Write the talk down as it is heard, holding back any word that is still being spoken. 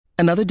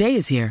Another day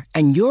is here,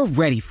 and you're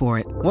ready for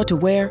it. What to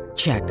wear?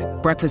 Check.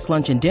 Breakfast,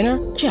 lunch, and dinner?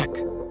 Check.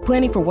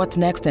 Planning for what's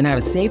next and how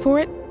to save for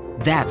it?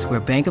 That's where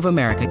Bank of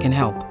America can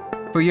help.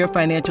 For your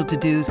financial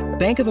to-dos,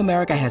 Bank of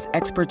America has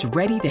experts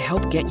ready to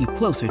help get you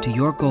closer to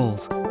your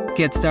goals.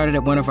 Get started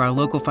at one of our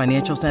local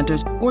financial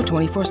centers or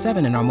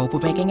 24/7 in our mobile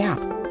banking app.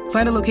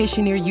 Find a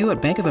location near you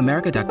at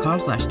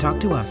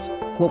bankofamerica.com/talktous.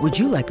 What would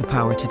you like the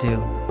power to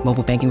do?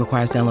 Mobile banking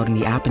requires downloading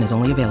the app and is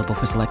only available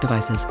for select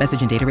devices.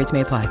 Message and data rates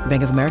may apply.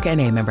 Bank of America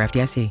N.A., member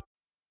FDIC.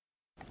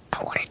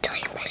 I want to tell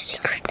you my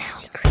secret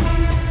now.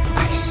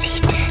 I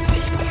see death.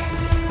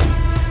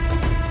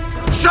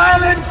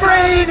 Silent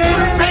breeding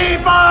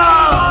people!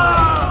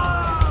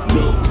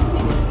 No.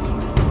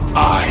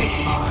 I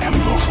am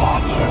the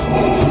father.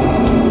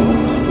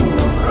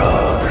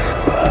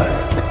 Rosebud.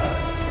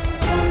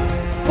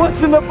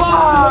 What's in the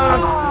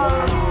box?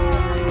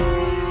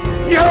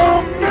 You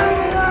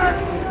maniac!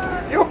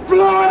 You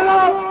blew it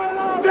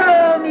up!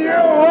 Damn you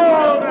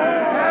all to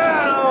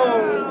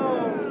hell!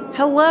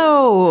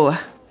 Hello,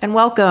 and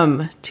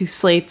welcome to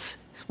Slate's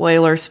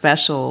Spoiler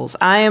Specials.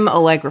 I am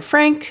Allegra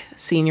Frank,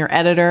 senior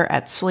editor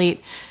at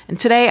Slate, and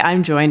today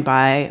I'm joined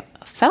by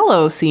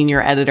fellow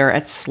senior editor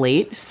at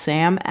Slate,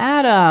 Sam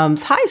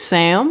Adams. Hi,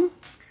 Sam.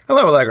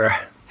 Hello, Allegra.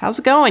 How's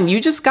it going?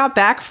 You just got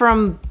back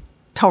from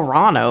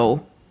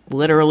Toronto,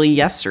 literally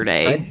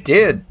yesterday. I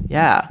did.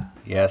 Yeah.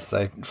 Yes,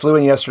 I flew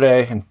in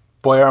yesterday, and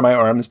boy, are my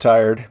arms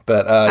tired.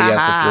 But yes,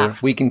 after a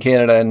week in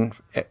Canada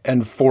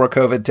and 4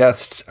 COVID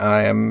tests,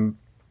 I am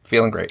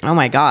feeling great. Oh,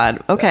 my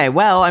God. Okay,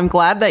 well, I'm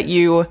glad that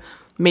you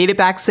made it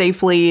back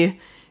safely,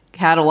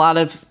 had a lot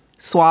of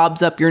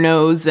swabs up your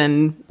nose,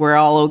 and we're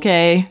all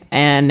okay.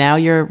 And now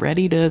you're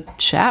ready to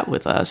chat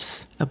with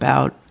us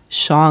about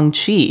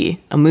Shang-Chi,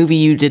 a movie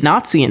you did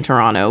not see in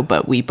Toronto,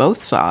 but we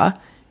both saw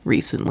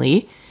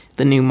recently,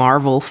 the new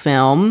Marvel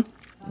film.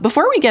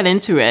 Before we get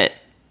into it,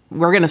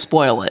 we're going to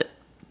spoil it,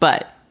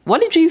 but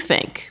what did you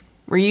think?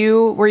 Were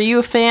you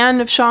a fan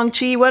of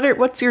Shang-Chi?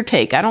 What's your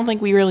take? I don't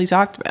think we really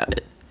talked about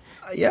it.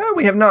 Yeah,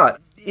 we have not.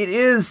 It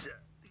is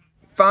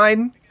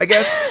fine, I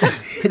guess.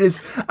 It is,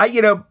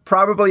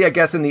 probably, I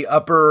guess, in the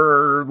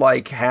upper,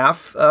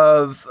 half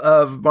of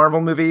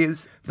Marvel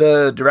movies.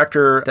 The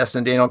director,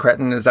 Destin Daniel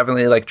Cretton, is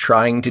definitely,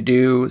 trying to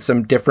do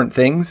some different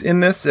things in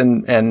this,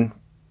 and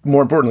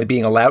more importantly,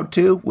 being allowed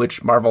to,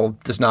 which Marvel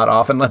does not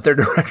often let their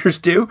directors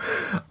do.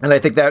 And I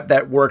think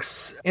that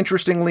works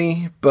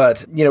interestingly,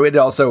 but, it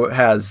also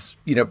has,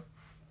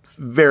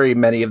 very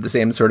many of the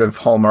same sort of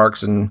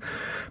hallmarks and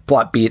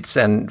plot beats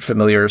and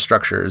familiar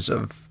structures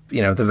of,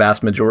 the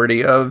vast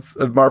majority of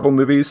Marvel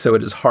movies. So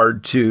it is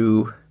hard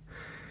to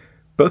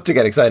both to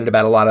get excited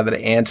about a lot of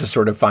it and to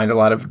sort of find a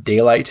lot of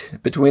daylight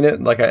between it.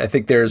 I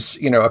think there's,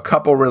 a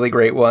couple really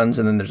great ones,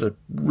 and then there's a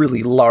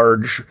really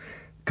large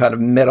kind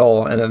of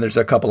middle, and then there's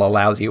a couple of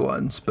lousy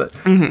ones. But,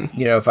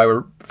 if I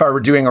were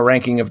doing a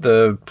ranking of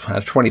the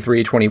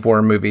 23,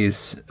 24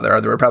 movies, there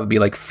would probably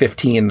be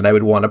 15 that I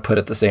would want to put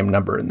at the same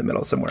number in the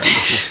middle somewhere. And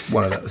this is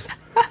one of those.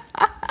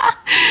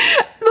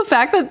 The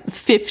fact that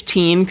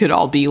 15 could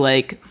all be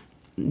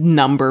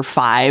number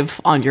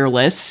 5 on your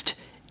list,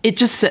 it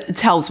just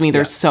tells me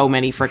there's so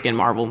many freaking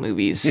Marvel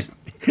movies.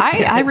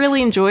 Yes. I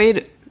really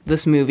enjoyed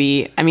this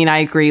movie. I mean, I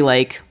agree,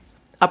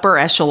 upper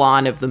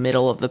echelon of the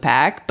middle of the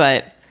pack,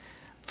 but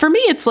for me,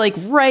 it's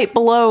right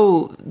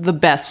below the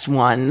best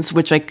ones,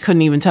 which I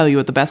couldn't even tell you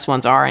what the best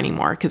ones are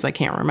anymore because I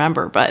can't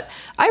remember. But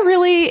I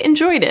really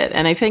enjoyed it.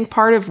 And I think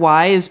part of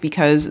why is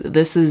because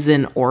this is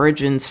an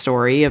origin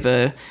story of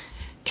a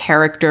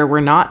character we're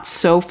not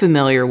so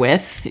familiar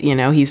with.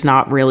 He's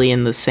not really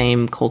in the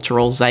same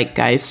cultural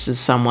zeitgeist as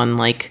someone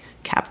like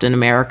Captain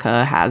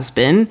America has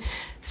been.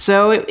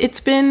 So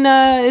it's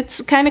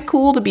kind of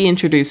cool to be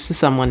introduced to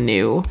someone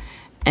new.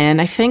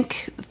 And I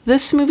think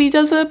this movie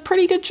does a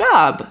pretty good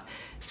job.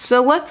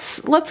 So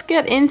let's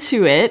get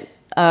into it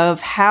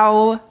of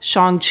how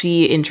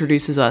Shang-Chi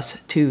introduces us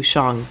to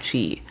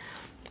Shang-Chi.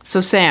 So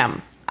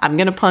Sam, I'm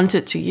going to punt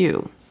it to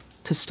you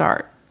to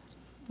start.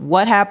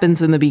 What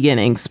happens in the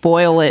beginning?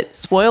 Spoil it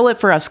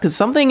for us, because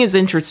something is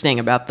interesting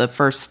about the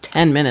first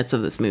 10 minutes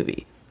of this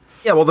movie.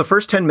 Yeah, well, the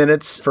first 10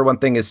 minutes, for one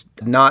thing, is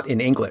not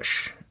in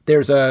English.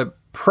 There's a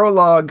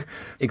prologue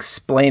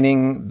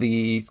explaining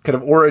the kind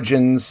of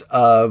origins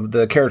of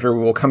the character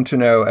we will come to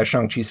know as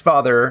Shang-Chi's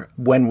father,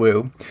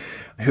 Wenwu,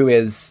 who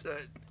is,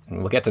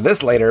 we'll get to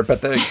this later,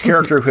 but the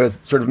character who has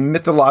sort of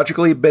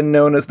mythologically been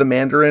known as the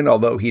Mandarin,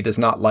 although he does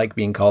not like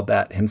being called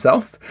that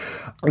himself.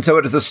 And so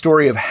it is a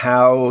story of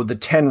how the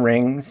Ten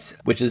Rings,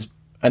 which is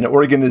an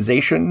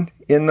organization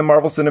in the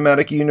Marvel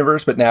Cinematic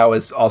Universe, but now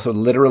is also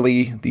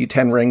literally the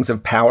 10 Rings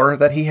of Power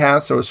that he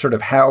has. So it's sort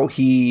of how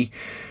we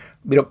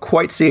don't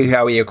quite see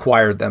how he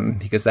acquired them,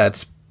 because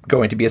that's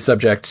going to be a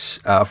subject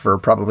for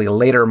probably a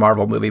later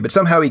Marvel movie. But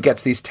somehow he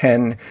gets these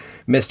 10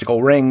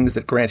 mystical rings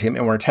that grant him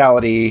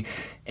immortality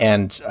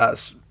and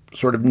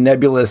sort of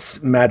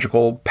nebulous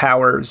magical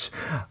powers,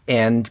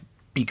 and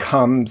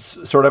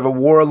becomes sort of a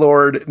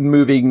warlord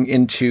moving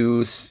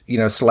into,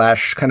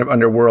 slash kind of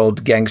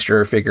underworld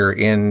gangster figure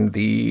in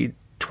the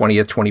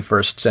 20th,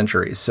 21st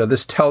centuries. So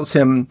this tells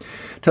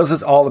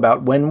us all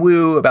about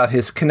Wenwu, about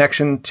his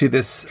connection to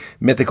this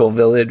mythical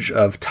village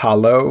of Ta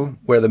Lo,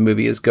 where the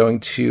movie is going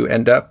to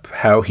end up,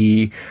 how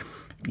he,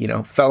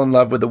 fell in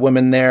love with a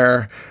woman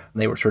there.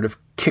 They were sort of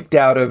kicked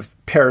out of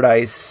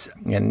paradise,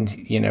 and,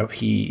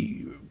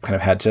 he kind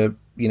of had to,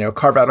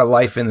 carve out a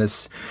life in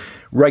this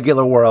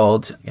regular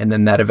world. And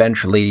then that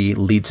eventually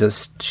leads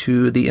us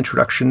to the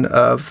introduction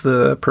of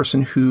the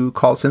person who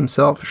calls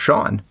himself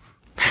Sean.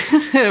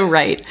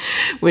 Right.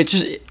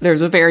 Which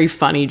there's a very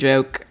funny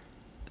joke,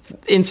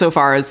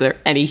 insofar as there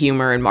any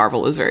humor in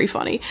Marvel is very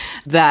funny,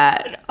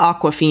 that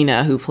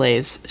Awkwafina, who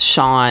plays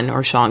Sean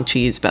or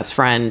Shang-Chi's best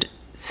friend,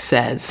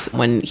 says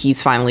when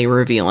he's finally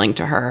revealing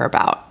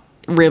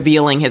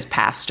his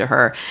past to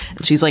her.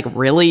 And she's like,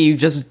 really? You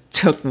just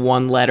took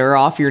one letter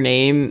off your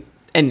name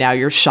and now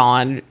you're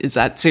Sean? Is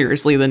that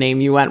seriously the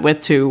name you went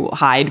with to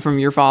hide from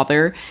your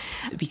father?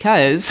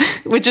 Because,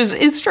 which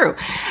is true,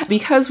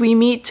 because we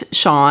meet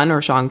Sean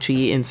or Shang-Chi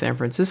in San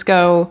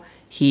Francisco.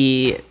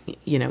 He,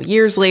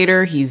 years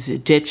later, he's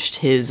ditched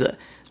his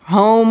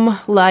home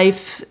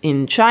life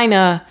in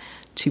China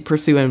to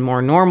pursue a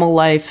more normal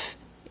life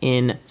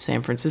in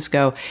San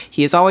Francisco.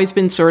 He has always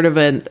been sort of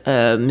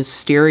a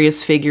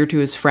mysterious figure to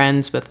his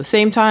friends, but at the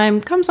same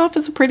time comes off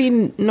as a pretty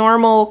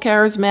normal,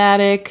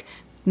 charismatic,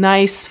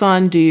 nice,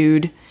 fun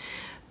dude.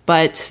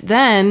 But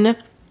then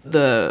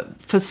the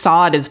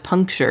facade is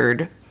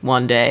punctured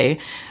one day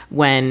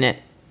when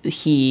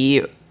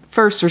he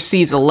first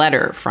receives a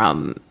letter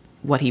from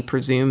what he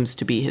presumes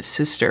to be his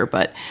sister,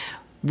 but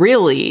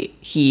really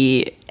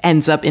he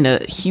ends up in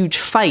a huge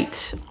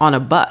fight on a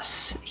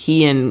bus.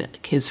 He and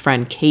his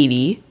friend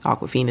Katie,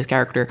 Awkwafina's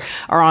character,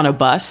 are on a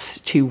bus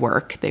to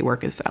work. They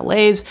work as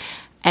valets,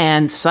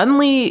 and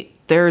suddenly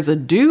there's a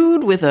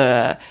dude with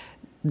a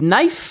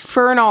knife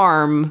for an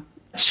arm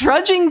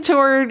trudging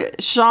toward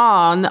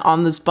Sean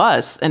on this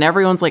bus, and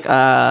everyone's like,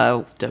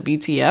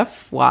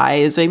 WTF? Why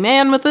is a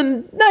man with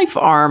a knife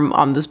arm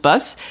on this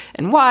bus,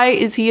 and why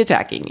is he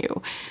attacking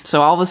you?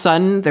 So all of a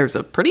sudden, there's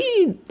a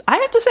pretty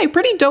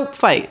dope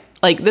fight.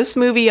 Like, this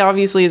movie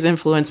obviously is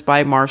influenced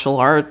by martial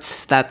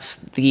arts. That's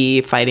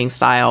the fighting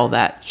style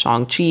that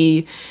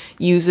Shang-Chi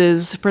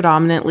uses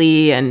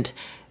predominantly, and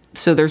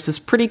so there's this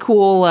pretty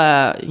cool,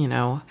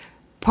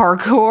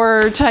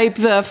 parkour type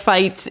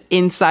fight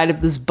inside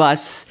of this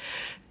bus.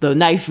 The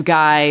knife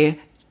guy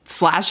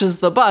slashes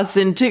the bus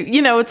into,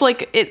 it's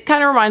like, it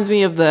kind of reminds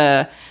me of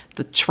the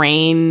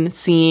train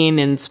scene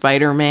in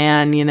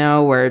Spider-Man,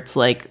 where it's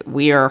like,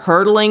 we are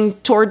hurtling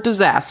toward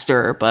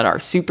disaster, but our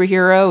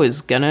superhero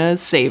is gonna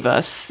save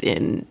us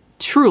in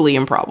truly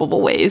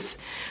improbable ways.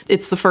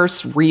 It's the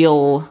first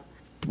real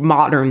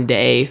modern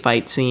day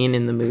fight scene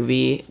in the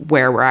movie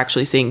where we're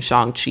actually seeing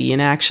Shang-Chi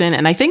in action.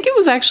 And I think it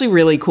was actually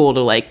really cool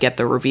to get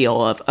the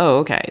reveal of, oh,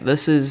 okay,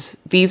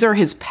 these are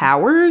his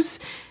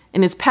powers,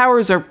 and his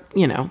powers are,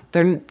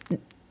 they're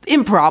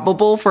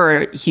improbable for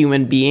a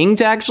human being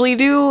to actually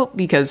do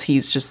because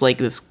he's just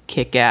this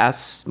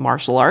kick-ass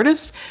martial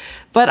artist.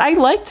 But I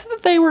liked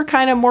that they were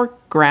kind of more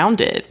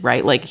grounded,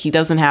 right? He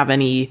doesn't have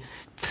any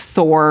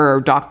Thor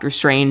or Doctor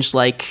Strange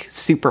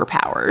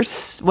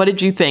superpowers. What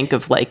did you think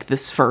of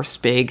this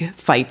first big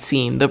fight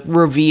scene, the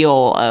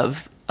reveal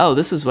of, oh,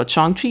 this is what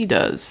Shang-Chi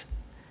does?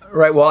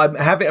 Right. Well,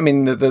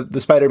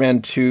 the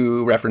Spider-Man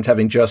 2 reference,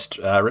 having just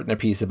written a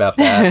piece about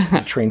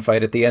that train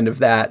fight at the end of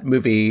that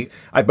movie,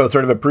 I both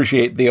sort of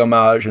appreciate the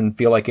homage and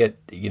feel like it,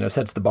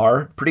 sets the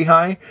bar pretty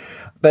high.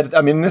 But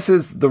this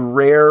is the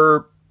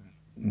rare,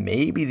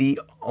 maybe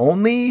the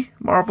only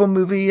Marvel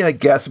movie, I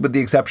guess, with the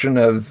exception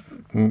of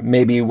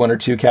maybe one or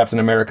two Captain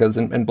Americas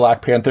and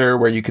Black Panther,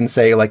 where you can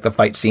say the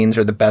fight scenes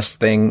are the best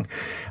thing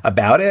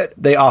about it.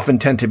 They often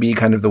tend to be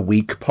kind of the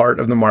weak part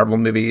of the Marvel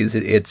movies.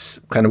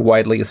 It's kind of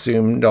widely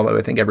assumed, although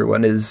I think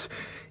everyone is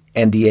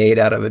NDA'd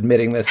out of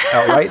admitting this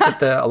outright,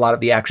 that a lot of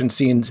the action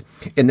scenes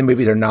in the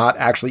movies are not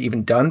actually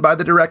even done by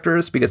the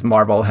directors, because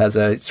Marvel has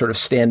a sort of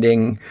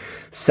standing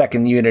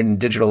second unit in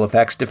digital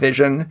effects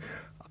division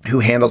who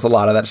handles a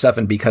lot of that stuff,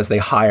 and because they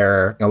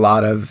hire a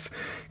lot of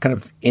kind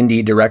of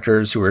indie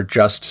directors who are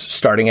just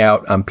starting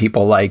out,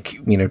 people like,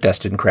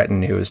 Destin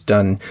Cretton, who has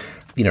done,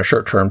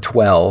 Short Term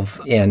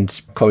 12,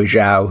 and Chloe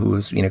Zhao,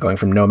 who's, going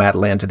from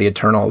Nomadland to The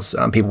Eternals,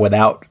 people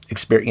without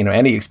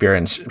any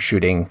experience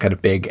shooting kind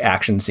of big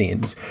action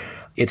scenes.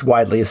 It's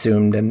widely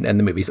assumed, and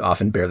the movies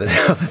often bear this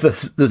out,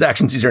 that those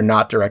action scenes are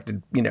not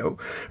directed,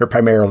 or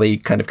primarily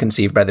kind of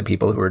conceived by the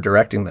people who are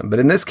directing them. But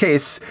in this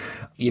case,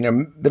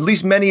 at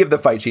least many of the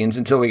fight scenes,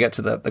 until we get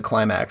to the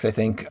climax, I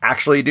think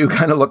actually do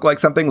kind of look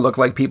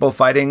like people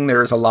fighting.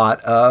 There's a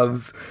lot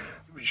of,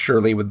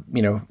 surely with,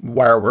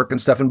 wire work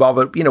and stuff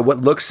involved, but, what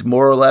looks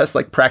more or less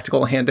like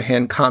practical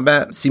hand-to-hand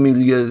combat.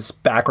 Similia's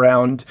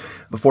background,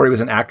 before he was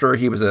an actor,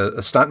 he was a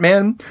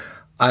stuntman.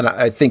 And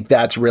I think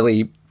that's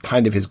really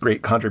kind of his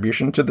great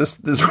contribution to this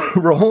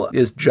role,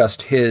 is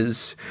just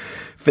his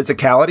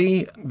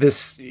physicality.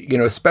 This,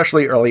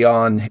 especially early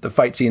on, the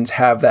fight scenes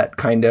have that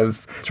kind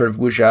of sort of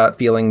wuxia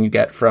feeling you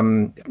get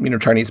from,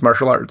 Chinese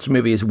martial arts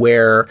movies,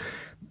 where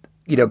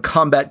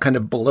combat kind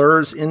of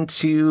blurs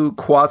into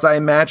quasi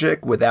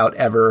magic without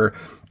ever,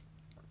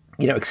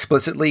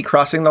 explicitly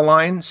crossing the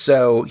line.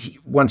 So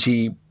once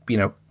he,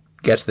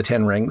 gets the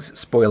 10 rings,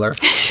 spoiler,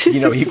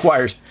 he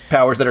acquires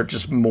powers that are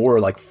just more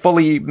like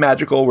fully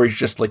magical, where he's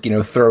just like,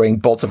 throwing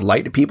bolts of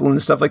light at people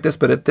and stuff like this.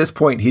 But at this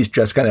point, he's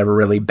just kind of a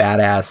really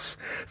badass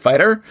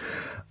fighter.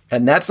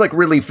 And that's like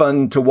really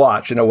fun to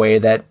watch in a way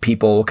that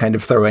people kind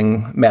of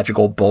throwing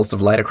magical bolts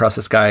of light across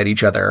the sky at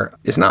each other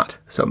is not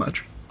so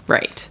much.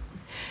 Right.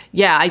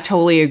 Yeah, I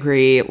totally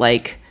agree.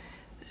 Like,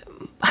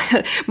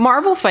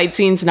 Marvel fight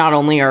scenes not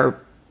only are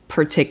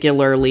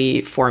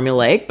particularly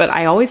formulaic, but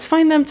I always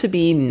find them to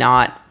be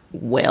not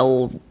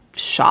well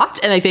shot.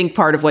 And I think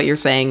part of what you're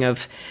saying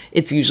of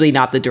it's usually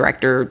not the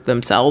director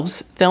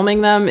themselves filming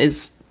them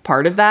is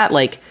part of that.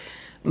 Like,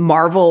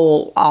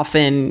 Marvel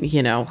often,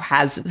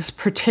 has this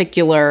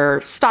particular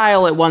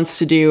style it wants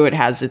to do. It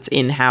has its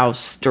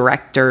in-house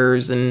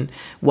directors and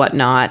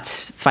whatnot,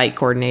 fight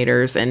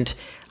coordinators, and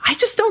I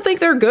just don't think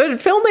they're good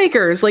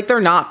filmmakers. Like, they're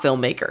not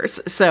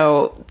filmmakers.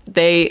 So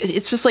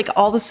it's just like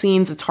all the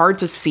scenes, it's hard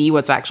to see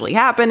what's actually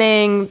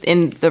happening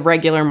in the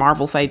regular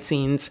Marvel fight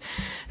scenes.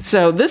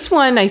 So this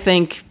one, I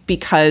think,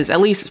 because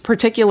at least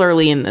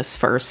particularly in this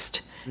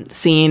first fight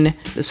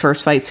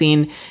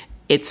scene,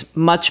 it's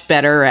much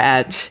better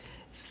at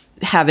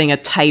having a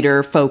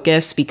tighter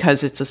focus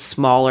because it's a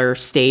smaller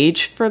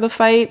stage for the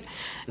fight.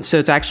 So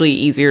it's actually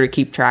easier to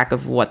keep track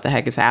of what the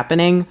heck is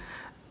happening.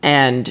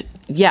 And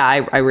yeah,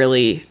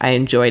 I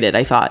enjoyed it.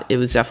 I thought it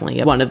was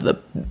definitely one of the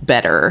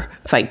better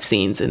fight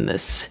scenes in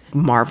this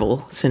Marvel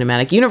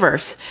Cinematic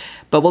Universe.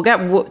 But we'll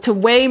get to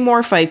way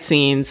more fight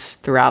scenes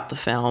throughout the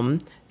film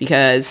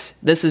because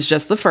this is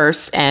just the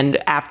first. And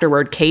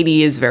afterward,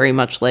 Katie is very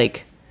much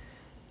like,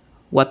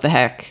 what the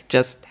heck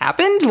just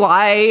happened?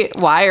 Why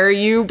are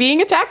you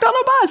being attacked on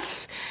a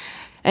bus?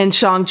 And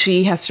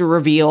Shang-Chi has to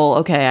reveal,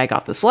 okay, I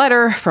got this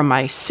letter from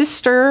my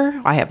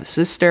sister. I have a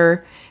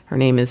sister. Her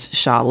name is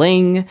Xia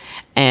Ling,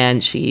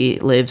 and she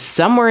lives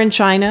somewhere in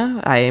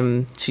China.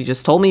 She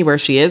just told me where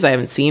she is. I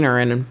haven't seen her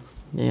in,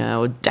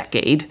 a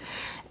decade.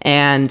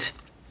 And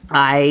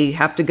I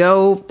have to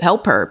go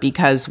help her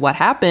because what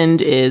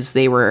happened is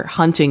they were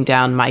hunting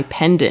down my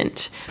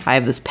pendant. I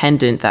have this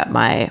pendant that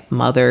my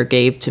mother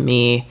gave to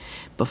me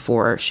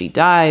before she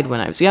died when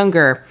I was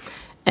younger.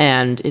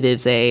 And it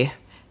is a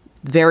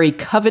very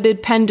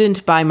coveted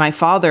pendant by my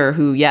father,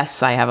 who,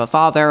 yes, I have a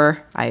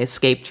father. I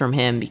escaped from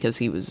him because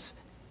he was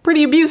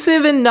pretty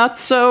abusive and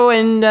nutso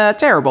and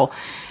terrible.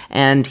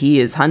 And he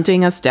is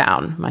hunting us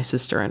down, my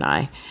sister and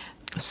I.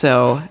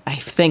 So I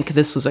think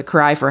this was a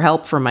cry for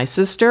help from my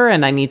sister,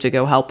 and I need to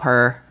go help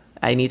her.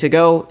 I need to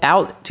go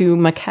out to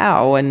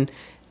Macau and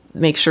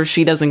make sure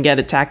she doesn't get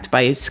attacked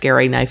by a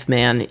scary knife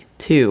man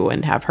too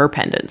and have her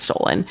pendant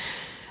stolen.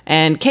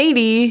 And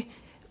Katie,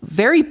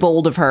 very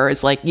bold of her,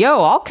 is like,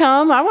 yo, I'll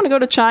come. I want to go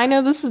to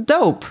China. This is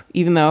dope.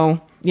 Even though,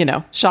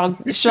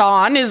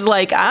 Sean is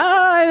like,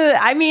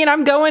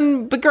 I'm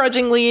going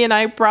begrudgingly and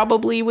I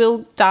probably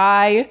will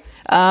die.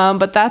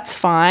 But that's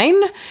fine.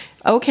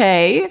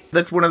 Okay.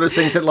 That's one of those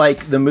things that,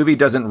 like, the movie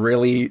doesn't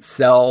really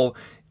sell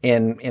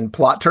in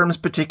plot terms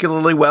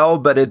particularly well,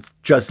 but it's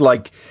just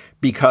like,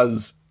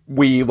 because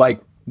we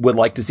would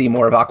like to see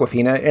more of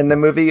Awkwafina in the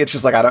movie. It's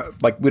just like,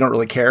 we don't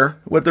really care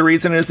what the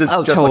reason is. It's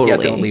just totally.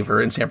 Like, yeah, don't leave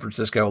her in San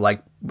Francisco.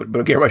 Like, we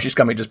don't care why she's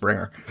coming, just bring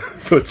her.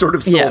 So it's sort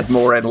of sold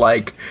more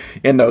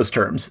in those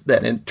terms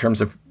than in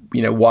terms of,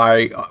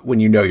 why,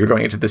 when you're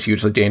going into this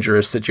hugely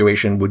dangerous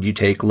situation, would you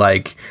take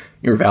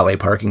your valet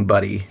parking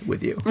buddy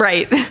with you?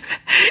 Right.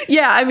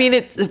 Yeah. I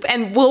mean,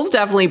 and we'll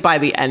definitely, by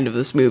the end of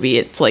this movie,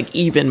 it's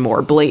even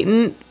more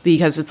blatant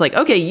because it's like,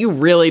 okay, you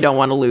really don't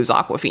want to lose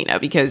Awkwafina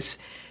because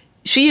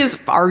she is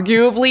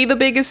arguably the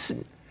biggest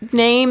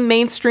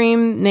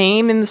mainstream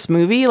name in this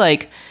movie.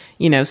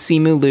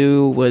 Simu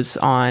Liu was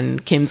on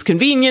Kim's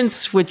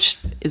Convenience, which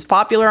is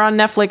popular on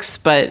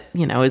Netflix, but,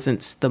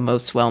 isn't the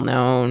most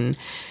well-known.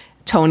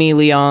 Tony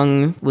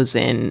Leung was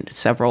in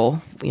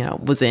several,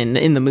 was in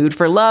The Mood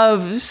for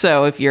Love.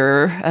 So if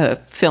you're a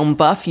film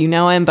buff, you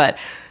know him. But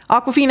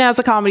Awkwafina has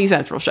a Comedy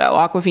Central show.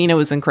 Awkwafina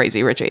was in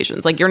Crazy Rich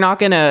Asians. You're not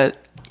going to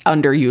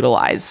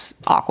underutilize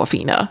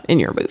Awkwafina in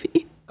your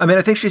movie. I mean,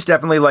 I think she's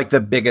definitely the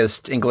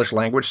biggest English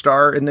language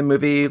star in the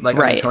movie.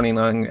 Right. Tony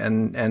Leung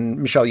and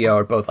Michelle Yeoh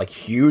are both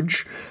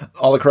huge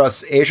all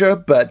across Asia.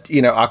 But,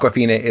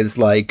 Awkwafina is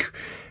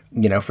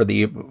for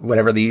the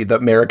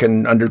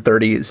American under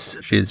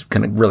 30s, she's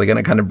really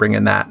going to bring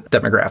in that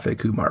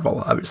demographic who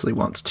Marvel obviously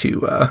wants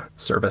to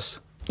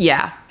service.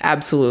 Yeah,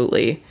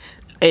 absolutely.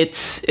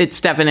 It's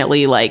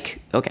definitely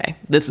okay,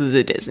 this is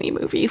a Disney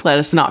movie. Let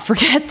us not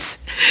forget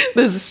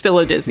this is still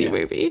a Disney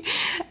movie.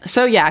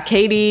 So yeah,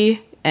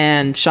 Katie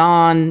and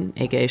Sean,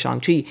 aka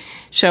Shang-Chi,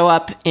 show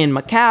up in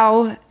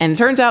Macau, and it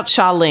turns out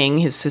Xia Ling,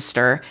 his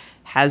sister,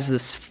 has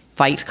this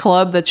fight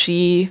club that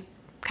she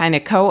kind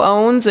of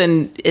co-owns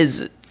and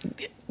is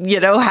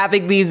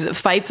having these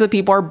fights that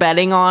people are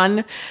betting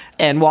on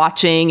and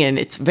watching, and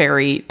it's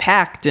very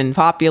packed and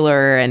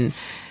popular. And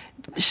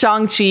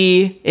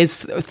Shang-Chi is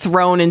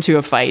thrown into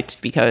a fight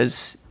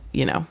because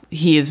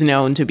he is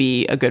known to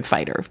be a good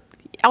fighter.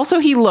 Also,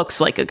 he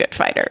looks like a good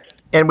fighter.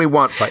 And we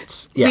want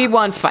fights. Yeah. We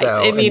want fights.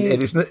 So, I mean,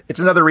 it's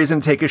another reason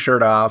to take his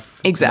shirt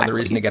off. Exactly. Another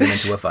reason to get him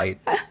into a fight.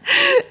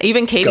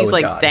 Even Katie's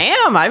like, God.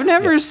 damn, I've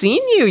never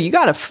seen you. You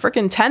got a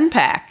freaking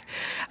 10-pack.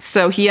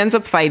 So he ends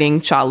up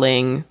fighting Cha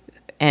Ling.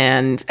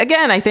 And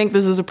again, I think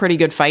this is a pretty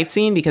good fight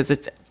scene because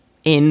it's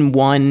in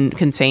one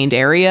contained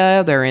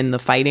area. They're in the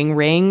fighting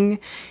ring,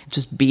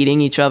 just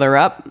beating each other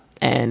up.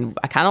 And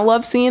I kind of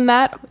love seeing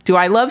that. Do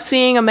I love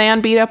seeing a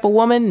man beat up a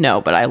woman?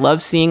 No, but I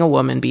love seeing a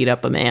woman beat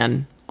up a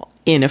man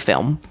in a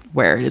film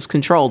where it is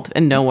controlled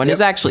and no one is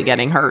actually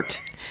getting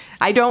hurt.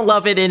 I don't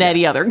love it in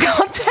any other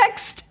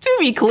context, to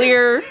be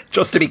clear.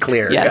 Just to be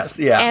clear, yes.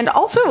 Yeah. And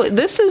also,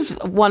 this is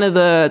one of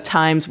the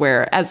times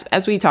where,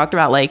 as we talked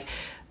about, like,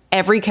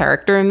 every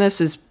character in this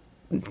is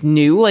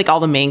new. Like, all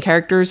the main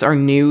characters are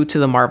new to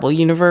the Marvel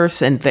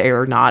universe, and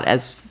they're not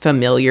as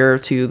familiar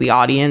to the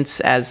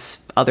audience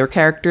as other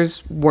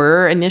characters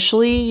were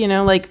initially.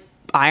 Like,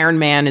 Iron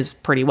Man is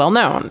pretty well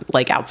known,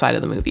 like, outside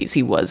of the movies.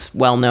 He was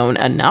well known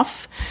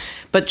enough.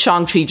 But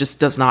Shang-Chi just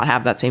does not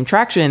have that same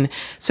traction.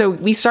 So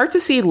we start to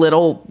see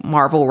little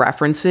Marvel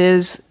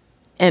references,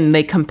 and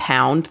they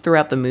compound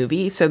throughout the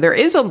movie. So there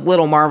is a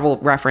little Marvel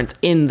reference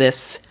in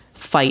this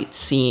fight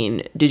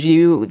scene. Did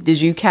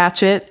you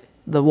catch it?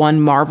 The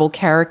one Marvel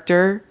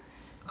character?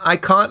 I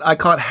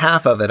caught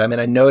half of it. I mean,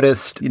 I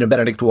noticed,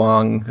 Benedict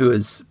Wong, who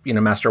is,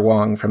 Master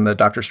Wong from the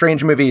Doctor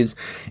Strange movies,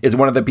 is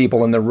one of the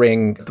people in the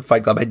ring at the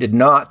Fight Club. I did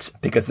not,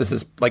 because this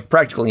is like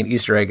practically an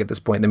Easter egg at this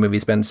point. The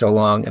movie's been so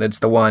long, and it's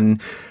the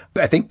one,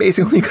 I think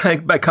basically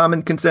by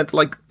common consent,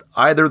 like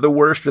either the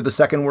worst or the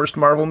second worst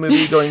Marvel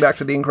movie going back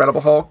to The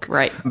Incredible Hulk.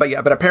 Right.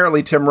 But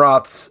apparently Tim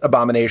Roth's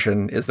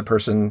Abomination is the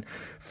person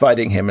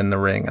fighting him in the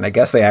ring. And I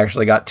guess they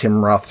actually got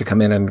Tim Roth to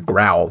come in and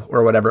growl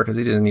or whatever, because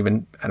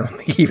I don't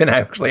think he even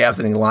actually has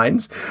any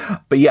lines.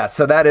 But yeah,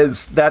 so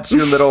that's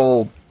your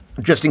little,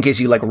 just in case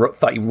you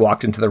thought you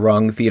walked into the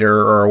wrong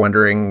theater or are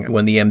wondering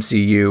when the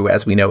MCU,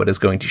 as we know it, is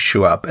going to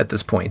show up at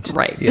this point.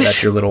 Right. Yeah,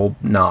 that's your little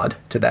nod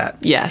to that.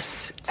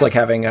 Yes. It's like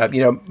having,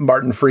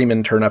 Martin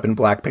Freeman turn up in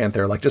Black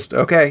Panther. Like, just,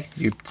 okay,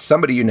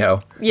 somebody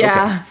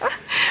Yeah.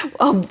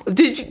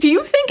 Okay. Do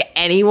you think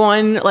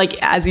anyone,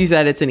 like, as you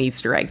said, it's an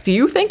Easter egg. Do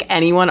you think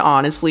anyone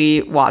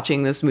honestly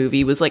watching this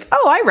movie was like,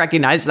 oh, I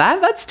recognize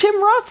that. That's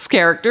Tim Roth's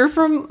character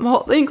from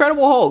The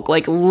Incredible Hulk.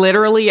 Like,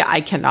 literally,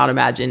 I cannot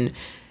imagine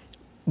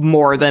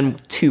more than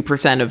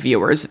 2% of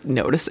viewers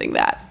noticing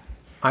that.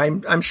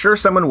 I'm sure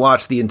someone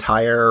watched the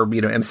entire,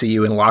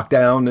 MCU in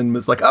lockdown and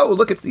was like, oh,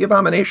 look, it's the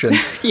Abomination.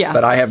 Yeah.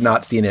 But I have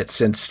not seen it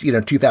since,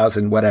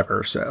 2000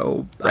 whatever,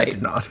 so Right. I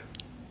did not.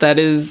 That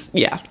is,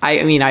 yeah.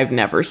 I mean, I've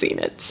never seen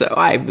it. So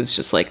I was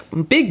just like,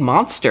 big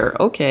monster.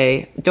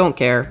 Okay. Don't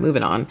care.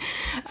 Moving on.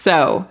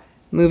 So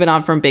moving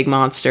on from big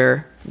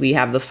monster, we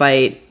have the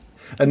fight.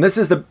 And this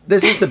is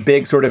the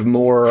big sort of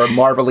more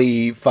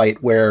Marvel-y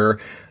fight where,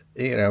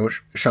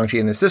 Shang-Chi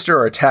and his sister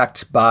are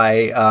attacked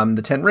by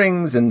the Ten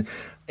Rings, and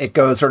it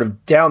goes sort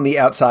of down the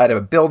outside of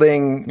a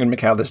building in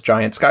Macau, this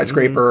giant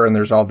skyscraper, and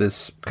there's all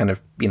this kind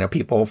of,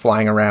 people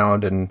flying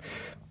around and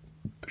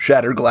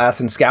shattered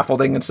glass and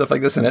scaffolding and stuff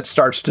like this. And it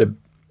starts to,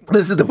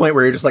 this is the point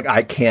where you're just like,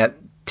 I can't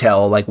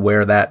tell like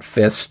where that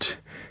fist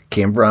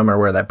came from or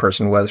where that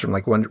person was from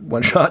like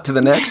one shot to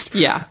the next.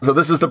 Yeah. So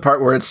this is the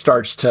part where it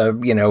starts to,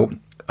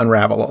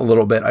 unravel a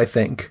little bit, I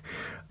think.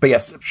 But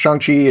yes,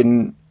 Shang-Chi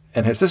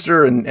and his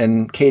sister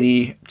and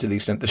Katie, to the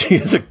extent that she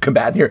is a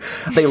combatant here,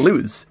 they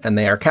lose and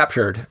they are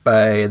captured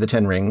by the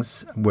Ten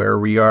Rings, where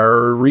we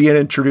are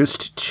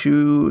reintroduced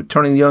to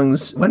Tony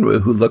Leung's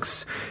Wenwu, who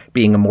looks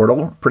being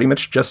immortal pretty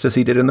much just as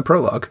he did in the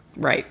prologue.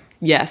 Right.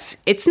 Yes.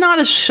 It's not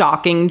a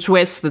shocking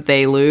twist that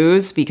they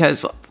lose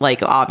because,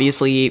 like,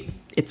 obviously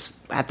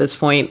it's at this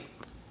point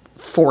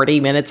 40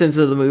 minutes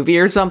into the movie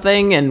or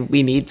something, and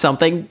we need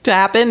something to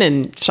happen,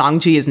 and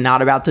Shang-Chi is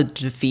not about to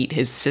defeat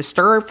his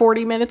sister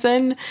 40 minutes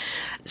in.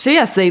 So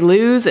yes, they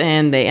lose,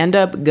 and they end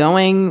up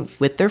going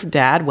with their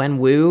dad,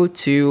 Wenwu,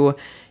 to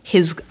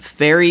his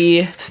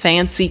very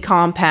fancy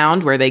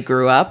compound where they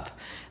grew up,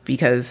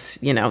 because,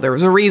 there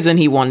was a reason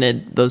he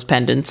wanted those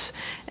pendants,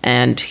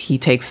 and he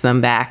takes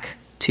them back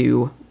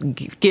to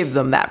give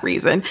them that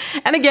reason.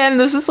 And again,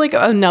 this is like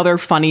another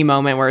funny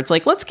moment where it's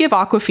like, let's give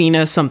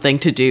Awkwafina something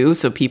to do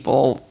so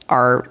people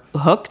are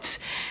hooked.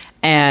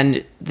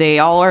 And they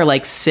all are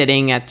like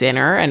sitting at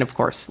dinner, and of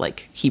course,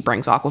 like, he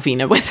brings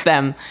Awkwafina with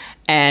them,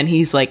 and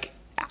he's like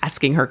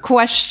asking her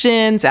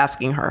questions,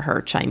 asking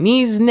her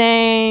Chinese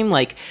name,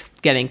 like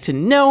getting to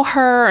know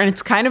her. And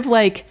it's kind of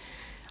like,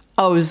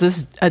 oh, is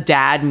this a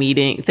dad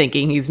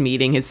thinking he's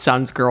meeting his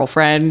son's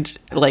girlfriend?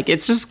 Like,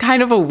 it's just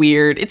kind of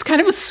it's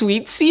kind of a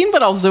sweet scene,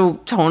 but also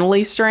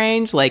tonally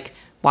strange. Like,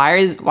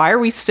 why are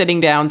we sitting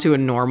down to a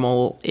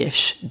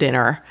normal-ish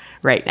dinner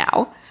right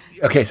now?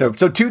 Okay, so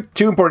two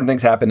important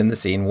things happen in the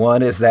scene.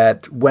 One is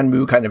that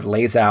Wenwu kind of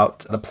lays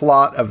out the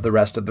plot of the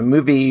rest of the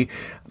movie,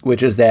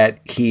 which is that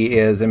he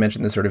is, I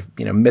mentioned, this sort of,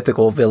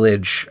 mythical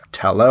village,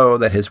 Talo,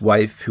 that his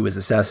wife, who was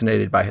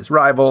assassinated by his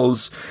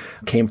rivals,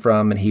 came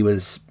from, and he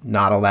was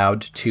not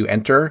allowed to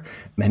enter.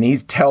 And he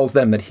tells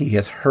them that he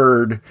has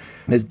heard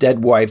his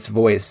dead wife's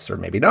voice, or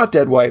maybe not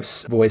dead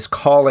wife's voice,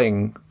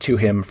 calling to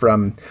him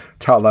from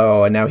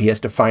Talo, and now he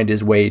has to find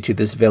his way to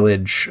this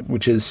village,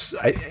 which is,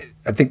 I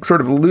think,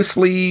 sort of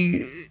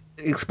loosely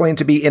explained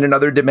to be in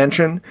another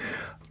dimension,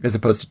 as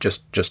opposed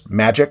to just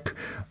magic.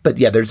 But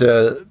yeah, there's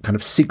a kind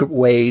of secret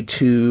way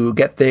to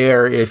get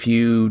there. If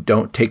you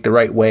don't take the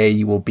right way,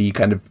 you will be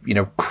kind of,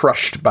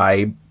 crushed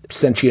by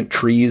sentient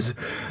trees.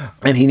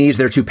 And he needs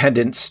their two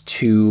pendants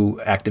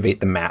to activate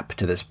the map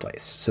to this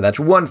place. So that's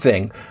one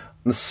thing.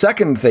 The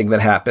second thing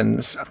that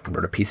happens, I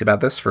wrote a piece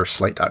about this for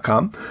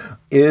Slate.com,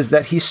 is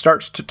that he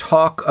starts to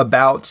talk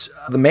about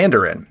the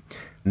Mandarin,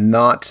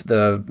 not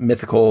the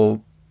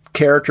mythical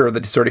character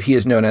that sort of he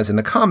is known as in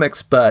the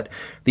comics, but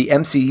the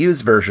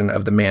MCU's version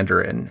of the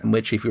Mandarin, in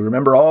which, if you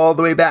remember all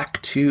the way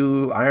back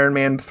to Iron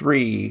Man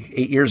 3,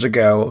 8 years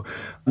ago,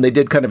 they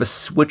did kind of a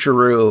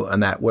switcheroo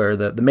on that, where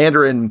the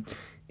Mandarin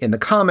in the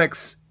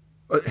comics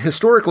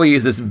historically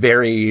is this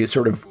very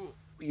sort of,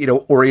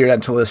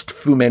 Orientalist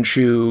Fu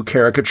Manchu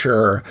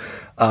caricature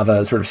of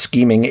a sort of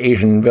scheming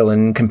Asian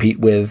villain compete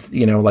with,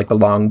 like the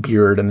long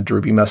beard and the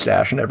droopy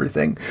mustache and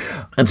everything.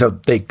 And so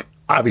they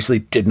obviously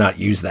did not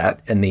use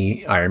that in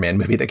the Iron Man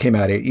movie that came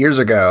out 8 years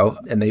ago.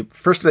 And they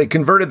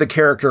converted the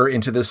character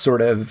into this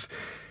sort of,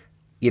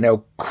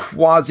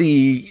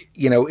 quasi,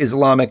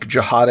 Islamic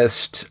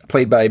jihadist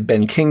played by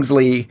Ben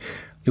Kingsley,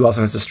 who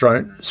also has a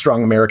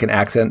strong American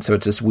accent. So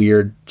it's this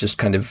weird, just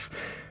kind of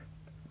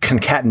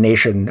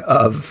concatenation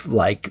of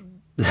like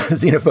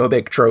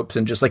xenophobic tropes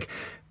and just like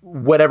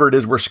whatever it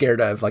is we're scared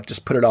of, like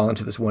just put it all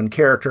into this one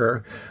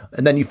character.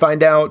 And then you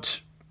find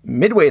out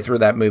midway through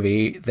that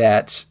movie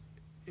that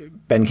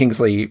Ben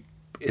Kingsley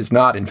is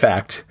not, in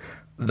fact,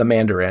 the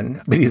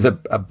Mandarin, but he's a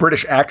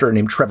British actor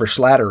named Trevor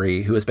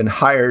Slattery, who has been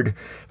hired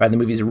by the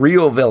movie's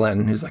real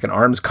villain, who's like an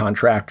arms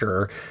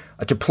contractor,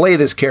 to play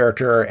this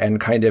character and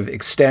kind of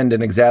extend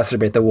and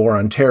exacerbate the war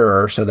on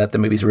terror so that the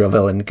movie's real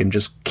villain can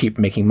just keep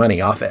making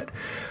money off it.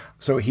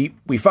 So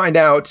we find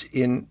out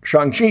in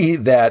Shang-Chi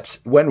that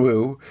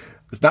Wenwu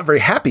is not very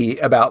happy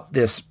about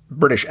this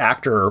British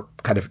actor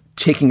kind of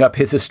taking up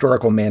his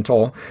historical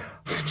mantle,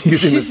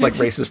 using this like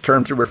racist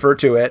term to refer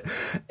to it.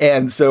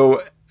 And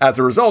so as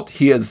a result,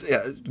 he has,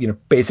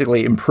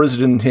 basically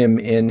imprisoned him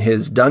in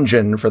his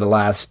dungeon for the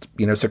last,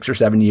 6 or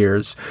 7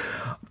 years.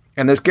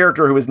 And this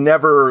character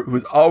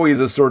who's always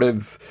a sort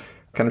of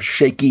kind of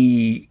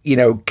shaky,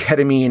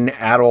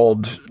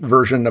 ketamine-addled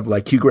version of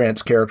like Hugh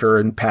Grant's character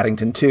in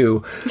Paddington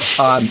 2,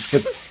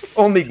 has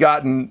only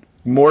gotten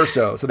more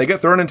so. So they get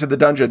thrown into the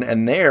dungeon,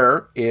 and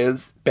there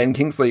is Ben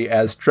Kingsley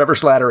as Trevor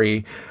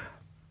Slattery,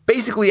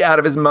 basically out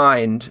of his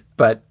mind,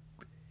 but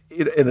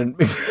in an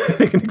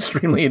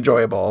extremely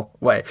enjoyable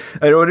way.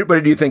 What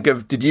did you think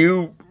of? Did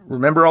you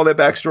remember all that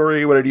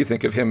backstory? What did you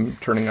think of him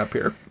turning up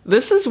here?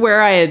 This is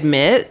where I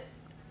admit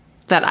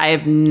that I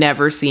have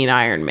never seen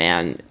Iron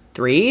Man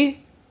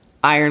 3,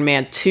 Iron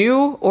Man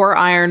 2, or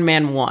Iron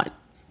Man 1.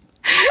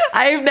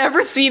 I have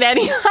never seen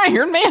any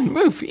Iron Man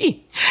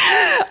movie.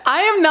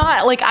 I am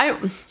not, like, I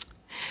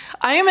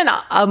am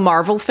a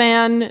Marvel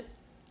fan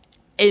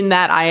in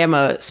that I am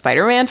a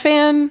Spider-Man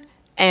fan,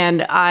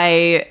 and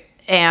I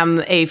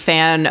am a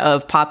fan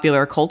of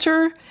popular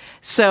culture.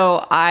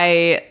 So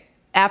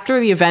after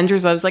the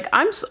Avengers, I was like,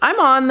 I'm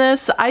on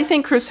this. I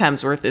think Chris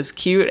Hemsworth is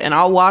cute, and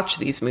I'll watch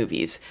these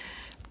movies.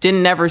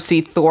 Didn't ever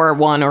see Thor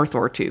 1 or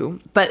Thor 2.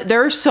 But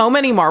there are so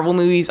many Marvel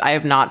movies I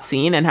have not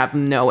seen and have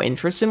no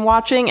interest in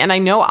watching. And I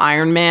know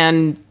Iron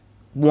Man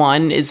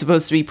 1 is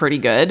supposed to be pretty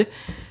good,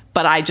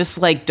 but I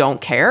just don't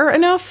care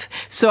enough.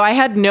 So I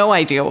had no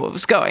idea what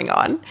was going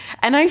on.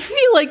 And I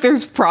feel like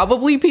there's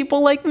probably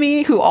people like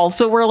me who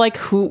also were like,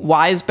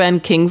 why is Ben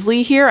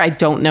Kingsley here? I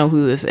don't know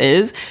who this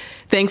is.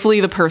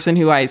 Thankfully, the person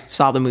who I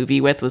saw the movie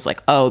with was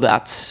like, oh,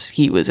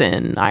 he was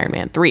in Iron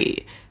Man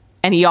 3.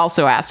 And he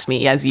also asked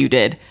me, as you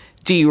did,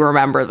 do you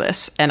remember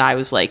this? And I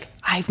was like,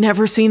 I've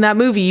never seen that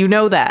movie. You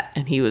know that.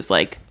 And he was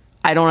like,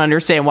 I don't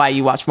understand why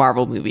you watch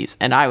Marvel movies.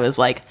 And I was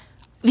like,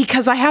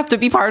 because I have to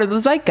be part of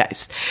the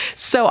zeitgeist.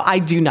 So I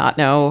do not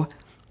know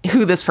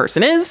who this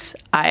person is.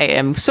 I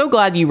am so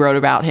glad you wrote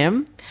about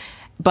him.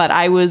 But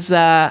I was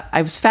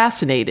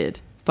fascinated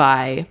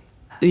by,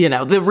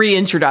 the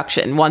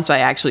reintroduction once I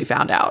actually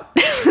found out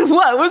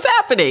what was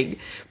happening.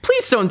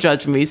 Please don't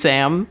judge me,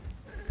 Sam.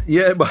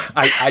 Yeah,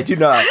 I do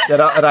not.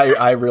 And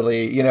I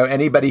really,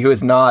 anybody who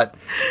has not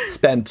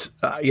spent,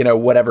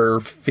 whatever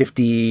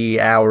 50,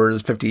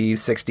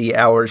 60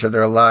 hours of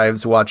their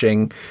lives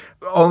watching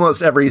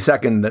almost every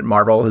second that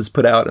Marvel has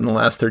put out in the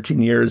last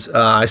 13 years,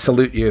 I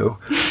salute you.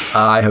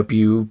 I hope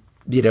you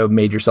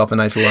made yourself a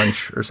nice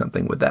lunch or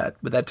something with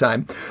that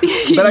time.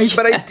 But yes.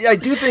 I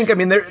do think,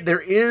 there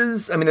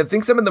is, I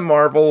think some of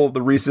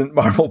the recent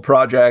Marvel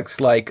projects,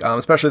 like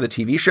especially the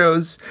TV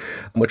shows,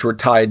 which were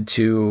tied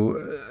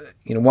to,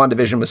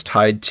 WandaVision was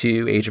tied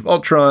to Age of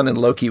Ultron, and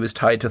Loki was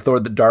tied to Thor: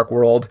 The Dark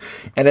World,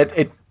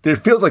 and there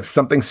feels like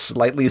something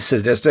slightly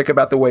sadistic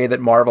about the way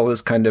that Marvel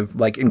is kind of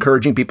like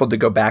encouraging people to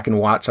go back and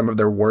watch some of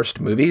their worst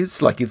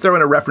movies. Like you throw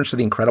in a reference to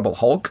The Incredible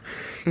Hulk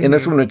in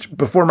this one, which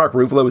before Mark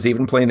Ruffalo was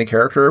even playing the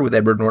character with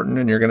Edward Norton,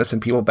 and you're going to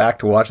send people back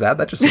to watch that.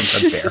 That just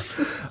seems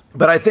unfair.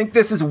 But I think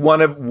this is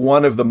one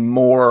of the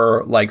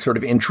more like sort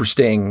of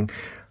interesting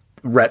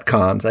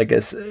retcons, I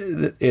guess.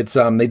 It's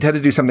they tend to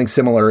do something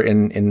similar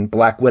in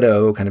Black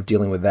Widow, kind of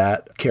dealing with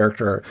that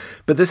character.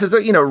 But this is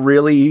a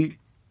really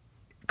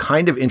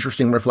kind of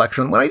interesting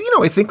reflection. What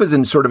I think was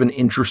in sort of an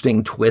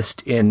interesting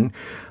twist in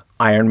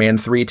Iron Man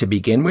 3 to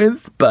begin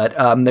with, but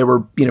there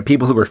were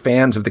people who were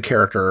fans of the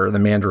character, the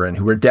Mandarin,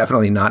 who were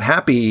definitely not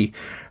happy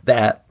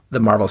that the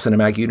Marvel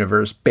Cinematic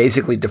Universe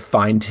basically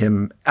defined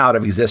him out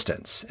of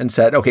existence and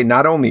said, okay,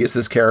 not only is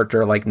this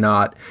character like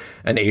not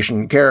an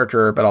Asian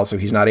character, but also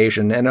he's not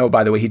Asian, and oh,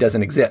 by the way, he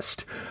doesn't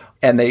exist.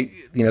 And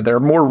there are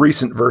more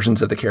recent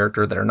versions of the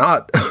character that are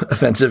not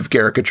offensive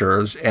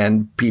caricatures,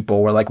 and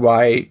people were like,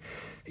 why?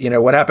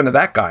 What happened to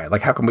that guy?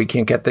 Like, how come we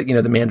can't get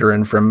the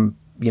Mandarin from,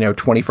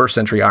 21st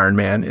century Iron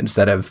Man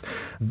instead of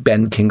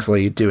Ben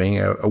Kingsley doing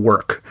a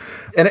work?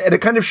 And it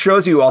kind of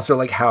shows you also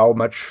like how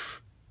much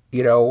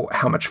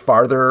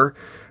farther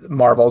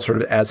Marvel sort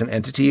of as an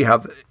entity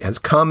has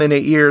come in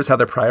 8 years, how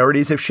their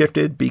priorities have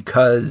shifted,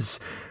 because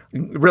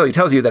it really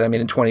tells you that,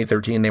 in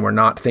 2013, they were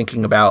not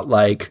thinking about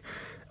like,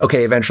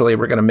 okay, eventually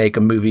we're going to make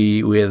a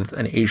movie with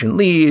an Asian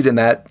lead, and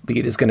that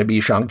lead is going to be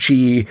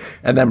Shang-Chi,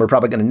 and then we're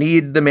probably going to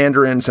need the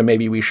Mandarin, so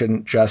maybe we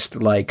shouldn't just,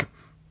 like,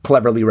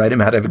 cleverly write him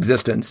out of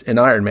existence in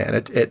Iron Man.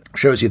 It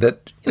shows you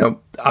that,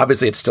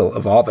 obviously it's still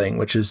evolving,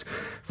 which is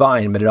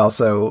fine, but it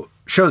also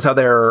shows how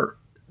their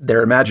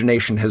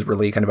imagination has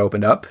really kind of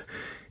opened up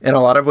in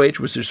a lot of ways,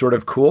 which is sort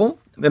of cool.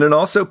 And it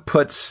also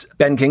puts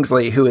Ben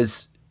Kingsley, who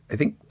is, I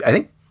think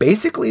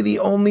basically the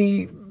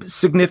only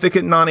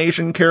significant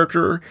non-Asian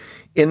character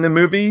in the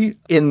movie,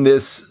 in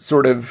this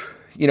sort of,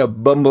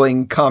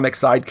 bumbling comic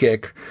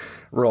sidekick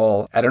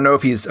role. I don't know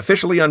if he's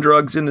officially on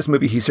drugs in this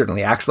movie. He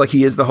certainly acts like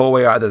he is the whole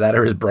way. Either that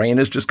or his brain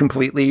is just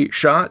completely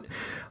shot.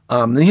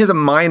 And he has a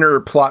minor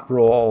plot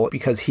role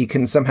because he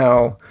can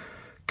somehow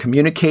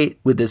communicate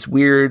with this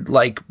weird,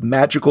 like,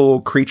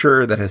 magical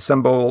creature that has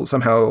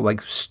somehow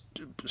like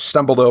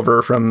stumbled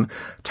over from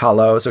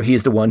Talo. So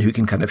he's the one who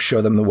can kind of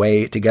show them the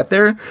way to get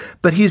there.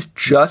 But he's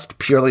just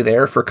purely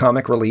there for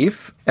comic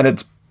relief. And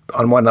it's,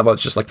 on one level,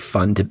 it's just like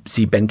fun to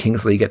see Ben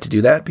Kingsley get to do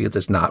that, because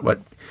it's not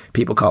what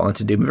people call him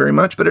to do very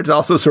much. But it's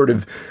also sort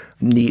of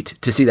neat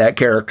to see that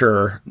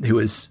character who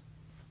is,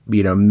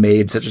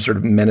 made such a sort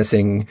of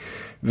menacing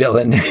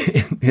villain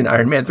in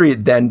Iron Man 3,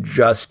 then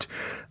just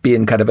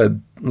being kind of a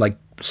like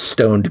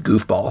stoned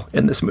goofball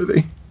in this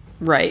movie.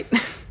 Right.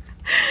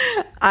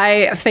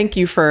 I thank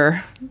you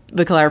for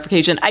the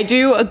clarification. I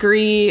do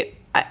agree.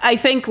 I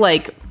think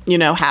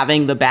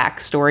having the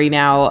backstory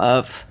now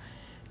of,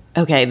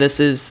 okay, this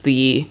is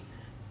the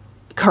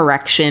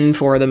correction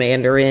for the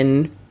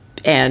Mandarin,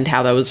 and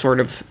how that was sort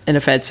of an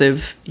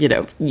offensive,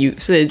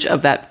 usage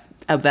of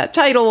that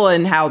title,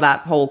 and how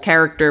that whole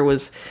character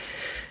was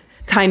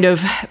kind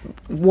of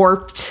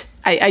warped.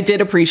 I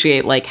did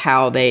appreciate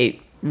how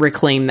they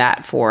reclaim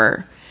that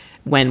for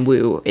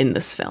Wenwu in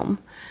this film.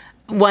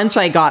 Once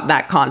I got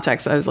that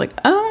context, I was like,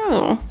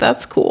 oh,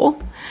 that's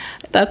cool.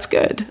 That's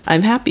good.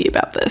 I'm happy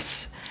about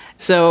this.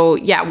 So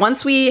yeah,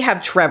 once we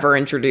have Trevor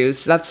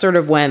introduced, that's sort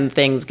of when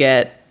things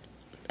get,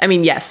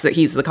 yes, that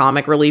he's the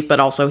comic relief, but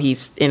also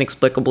he's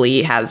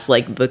inexplicably has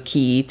the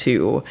key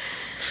to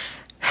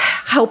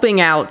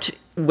helping out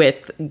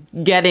with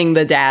getting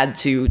the dad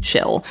to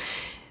chill.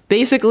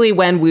 Basically,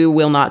 Wenwu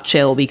will not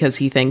chill because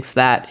he thinks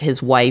that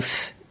his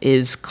wife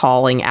is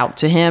calling out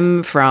to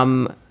him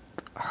from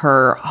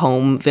her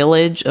home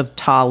village of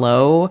Ta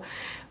Lo,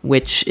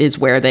 which is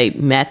where they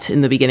met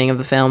in the beginning of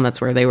the film.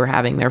 That's where they were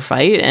having their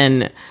fight.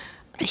 And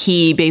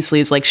he basically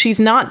is like, she's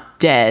not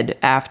dead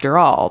after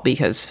all,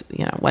 because,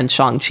 when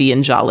Shang-Chi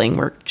and Xialing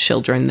were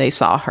children, they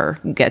saw her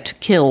get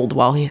killed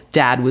while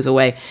dad was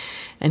away.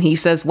 And he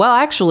says, well,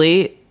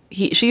 actually,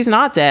 she's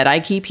not dead.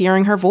 I keep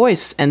hearing her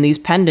voice, and these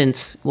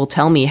pendants will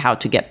tell me how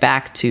to get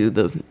back to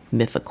the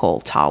mythical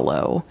Ta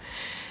Lo.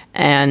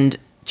 And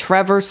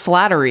Trevor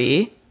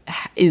Slattery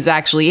is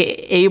actually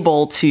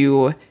able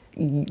to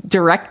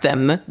direct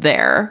them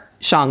there,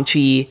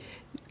 Shang-Chi,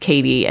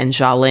 Katie, and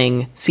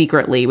Xialing,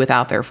 secretly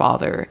without their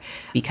father,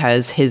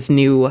 because his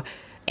new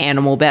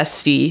animal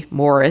bestie,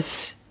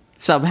 Morris,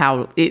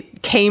 somehow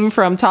it came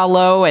from Ta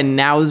Lo and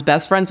now is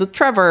best friends with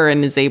Trevor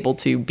and is able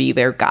to be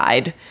their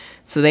guide.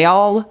 So they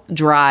all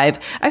drive.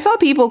 I saw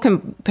people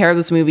compare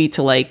this movie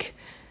to Hayao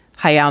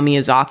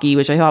Miyazaki,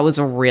 which I thought was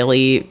a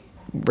really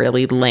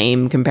really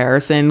lame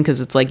comparison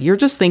because it's like, you're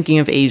just thinking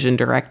of Asian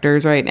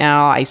directors right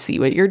now. I see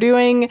what you're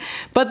doing.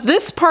 But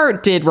this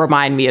part did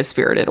remind me of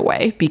Spirited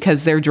Away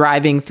because they're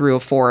driving through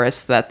a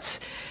forest that's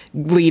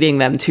leading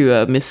them to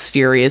a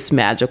mysterious,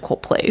 magical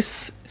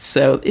place.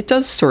 So it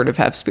does sort of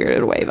have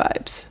Spirited Away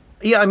vibes.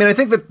 Yeah, I mean, I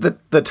think that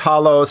the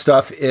Talo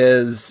stuff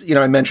is,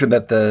 I mentioned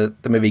that the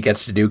movie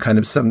gets to do kind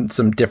of some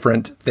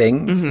different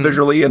things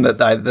visually, and that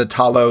the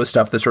Talo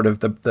stuff, the sort of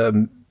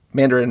the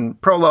Mandarin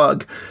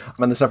prologue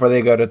and the stuff where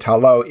they go to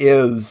Talo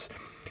is,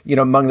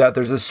 among that,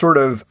 there's this sort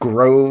of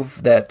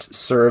grove that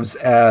serves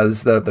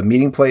as the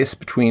meeting place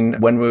between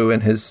Wenwu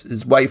and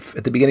his wife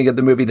at the beginning of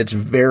the movie that's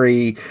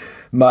very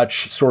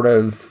much sort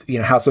of,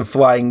 House of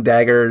Flying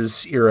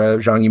Daggers era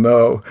Zhang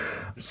Yimou,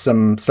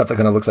 some stuff that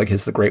kind of looks like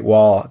his The Great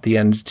Wall at the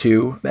end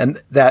too.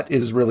 And that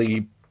is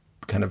really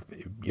kind of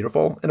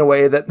beautiful in a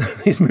way that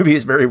these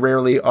movies very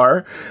rarely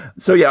are.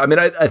 So yeah, I mean,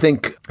 I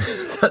think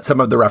some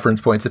of the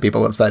reference points that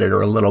people have cited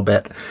are a little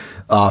bit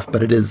off,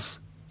 but it is,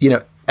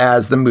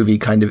 as the movie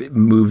kind of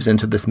moves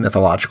into this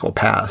mythological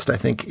past, I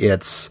think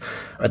it's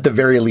at the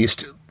very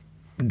least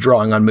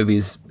drawing on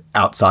movies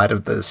outside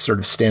of the sort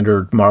of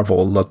standard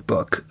Marvel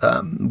lookbook,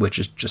 which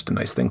is just a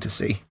nice thing to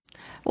see.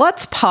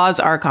 Let's pause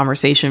our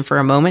conversation for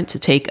a moment to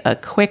take a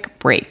quick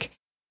break.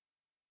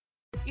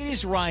 It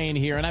is Ryan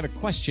here, and I have a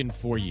question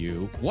for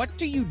you. What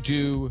do you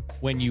do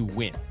when you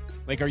win?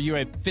 Like, are you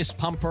a fist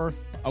pumper,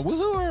 a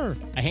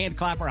woohooer, a hand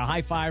clapper, a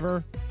high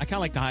fiver? I kind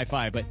of like the high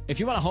five, but if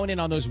you want to hone in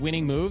on those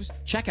winning moves,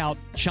 check out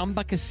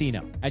Chumba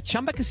Casino. At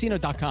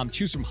ChumbaCasino.com,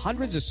 choose from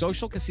hundreds of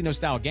social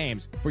casino-style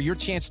games for your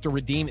chance to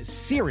redeem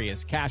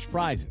serious cash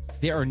prizes.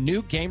 There are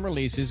new game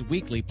releases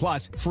weekly,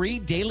 plus free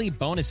daily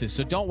bonuses,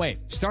 so don't wait.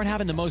 Start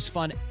having the most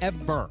fun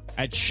ever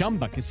at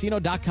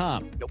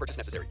ChumbaCasino.com. No purchase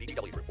necessary.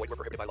 VGW. Void where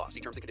prohibited by law.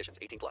 See terms and conditions.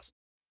 18+.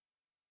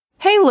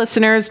 Hey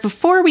listeners,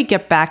 before we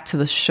get back to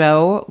the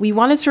show, we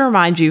wanted to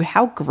remind you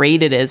how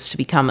great it is to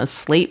become a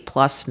Slate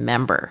Plus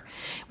member.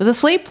 With a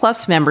Slate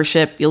Plus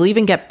membership, you'll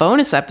even get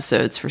bonus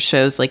episodes for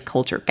shows like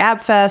Culture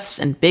Gabfest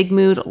and Big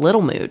Mood,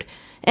 Little Mood.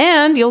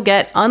 And you'll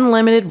get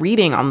unlimited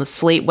reading on the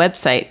Slate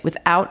website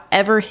without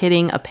ever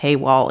hitting a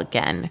paywall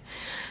again.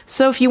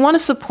 So if you want to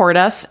support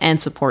us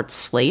and support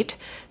Slate,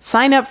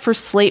 sign up for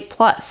Slate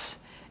Plus.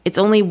 It's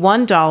only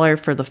 $1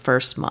 for the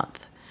first month.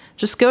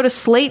 Just go to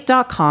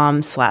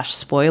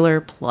slate.com/spoiler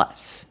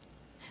plus.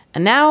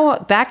 And now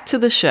back to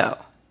the show.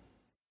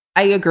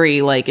 I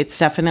agree. Like, it's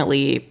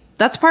definitely,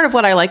 that's part of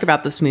what I like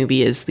about this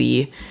movie is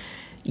the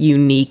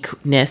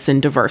uniqueness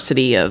and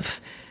diversity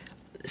of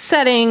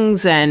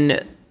settings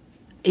and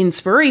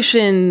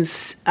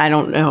inspirations. I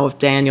don't know if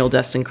Daniel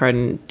Destin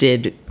Cretton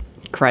did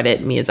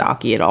credit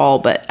Miyazaki at all,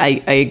 but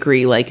I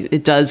agree. Like,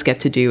 it does get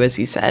to do, as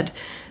you said,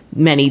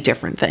 many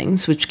different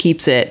things, which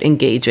keeps it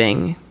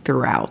engaging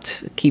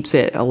throughout. It keeps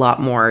it a lot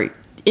more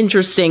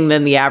interesting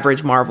than the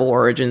average Marvel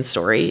origin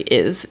story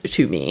is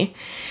to me.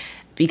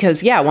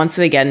 Because, yeah, once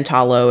they get in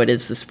Talo, it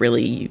is this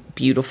really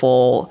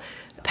beautiful,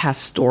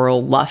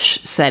 pastoral, lush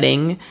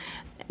setting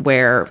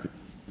where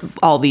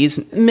all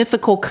these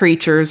mythical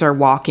creatures are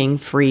walking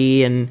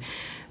free and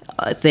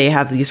they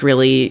have these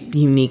really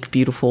unique,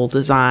 beautiful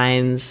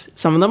designs.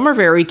 Some of them are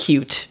very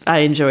cute. I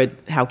enjoyed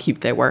how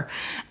cute they were.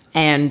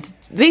 And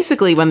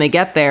basically, when they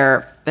get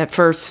there, at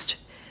first,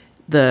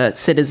 the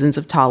citizens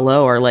of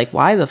Talo are like,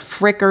 why the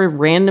frick are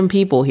random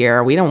people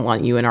here? We don't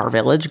want you in our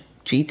village.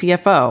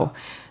 GTFO.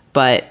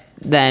 But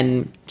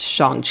then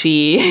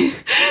Shang-Chi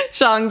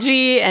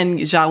and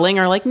Xialing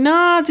are like,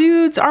 nah,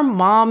 dudes, our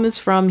mom is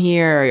from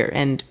here.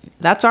 And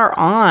that's our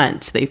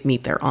aunt. They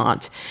meet their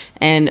aunt.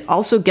 And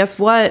also, guess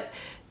what?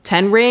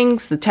 10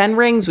 rings. The 10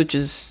 rings, which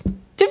is...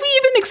 Did we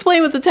even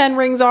explain what the 10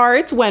 rings are?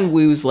 It's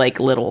Wenwu's, like,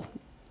 little...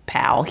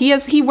 pal.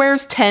 He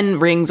wears 10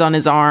 rings on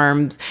his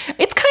arms.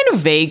 It's kind of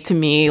vague to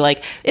me.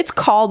 Like, it's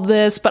called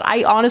this, but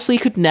I honestly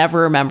could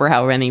never remember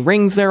how many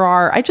rings there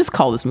are. I just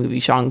call this movie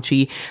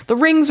Shang-Chi. The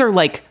rings are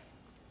like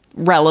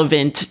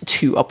relevant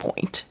to a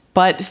point,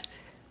 but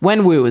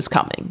Wenwu is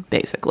coming,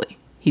 basically.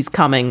 He's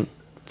coming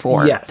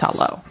for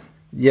Talo.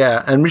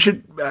 Yeah, and we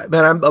should,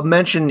 I'll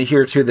mention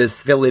here too,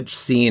 this village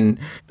scene.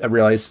 I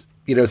realize,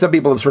 some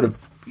people have sort of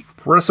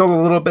bristled a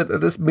little bit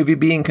of this movie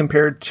being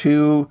compared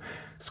to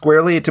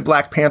squarely to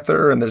Black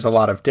Panther, and there's a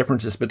lot of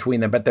differences between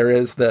them, but there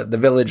is the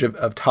village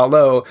of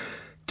Talo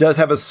does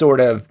have a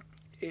sort of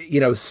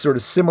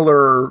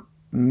similar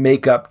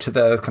makeup to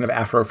the kind of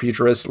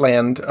Afrofuturist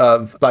land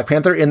of Black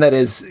Panther, in that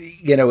is,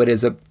 it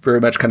is a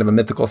very much kind of a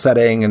mythical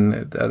setting,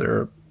 and there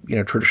are,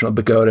 traditional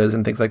pagodas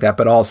and things like that,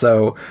 but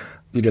also,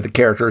 the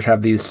characters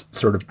have these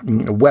sort of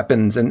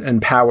weapons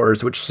and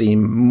powers which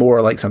seem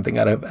more like something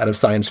out of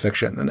science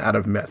fiction than out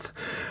of myth.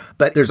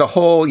 But there's a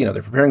whole,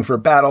 they're preparing for a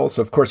battle.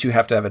 So, of course, you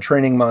have to have a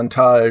training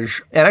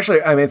montage. And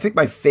actually, I think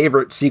my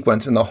favorite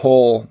sequence in the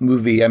whole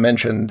movie, I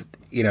mentioned,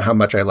 how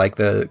much I like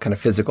the kind of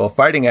physical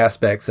fighting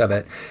aspects of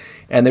it.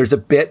 And there's a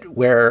bit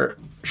where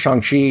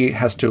Shang-Chi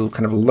has to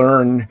kind of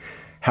learn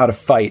how to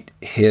fight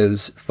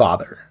his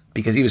father,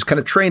 because he was kind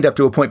of trained up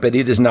to a point, but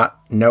he does not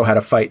know how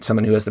to fight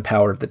someone who has the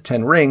power of the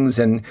 10 rings.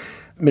 And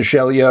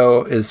Michelle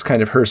Yeoh is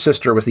kind of her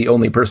sister was the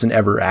only person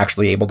ever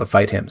actually able to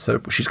fight him.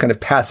 So she's kind of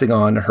passing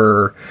on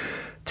her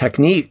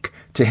technique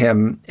to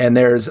him. And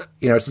there's,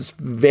 it's this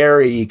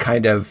very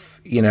kind of,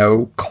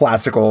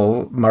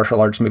 classical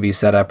martial arts movie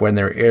setup when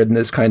they're in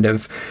this kind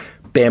of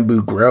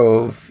bamboo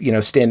grove,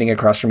 standing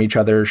across from each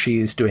other.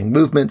 She's doing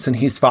movements and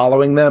he's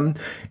following them.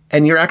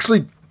 And you're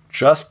actually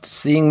just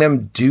seeing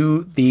them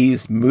do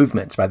these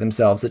movements by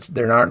themselves.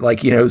 They're not like,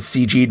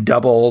 CG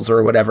doubles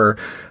or whatever.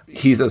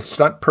 He's a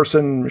stunt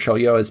person. Michelle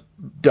Yeoh has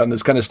done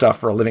this kind of stuff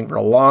for a living for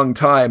a long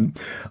time.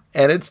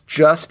 And it's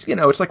just,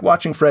 it's like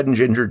watching Fred and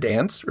Ginger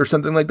dance or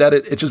something like that.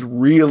 It's just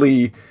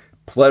really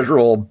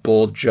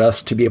pleasurable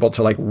just to be able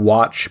to like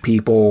watch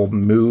people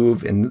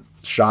move in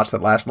shots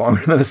that last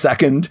longer than a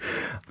second,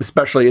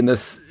 especially in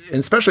this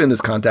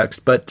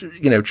context, but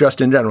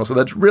just in general. So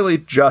that's really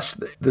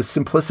just the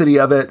simplicity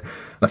of it.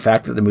 The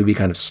fact that the movie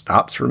kind of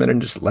stops for a minute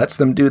and just lets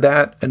them do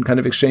that and kind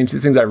of exchange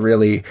these things. I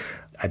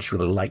just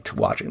really liked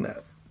watching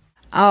that.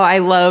 Oh, I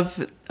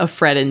love a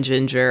Fred and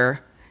Ginger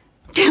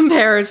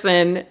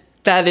comparison.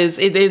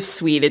 It is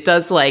sweet. It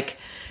does like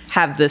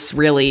have this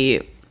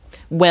really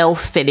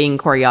well-fitting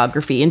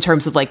choreography in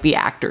terms of like the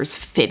actors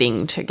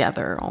fitting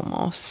together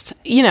almost.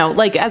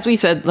 Like as we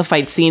said, the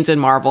fight scenes in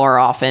Marvel are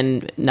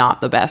often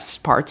not the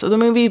best parts of the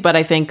movie, but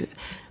I think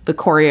the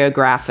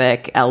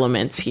choreographic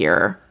elements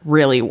here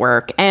really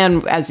work.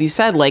 And as you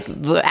said, like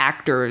the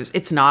actors,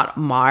 it's not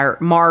marred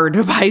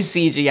by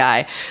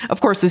CGI.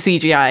 Of course, the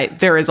CGI,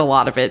 there is a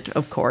lot of it,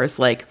 of course.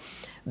 Like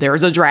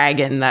there's a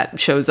dragon that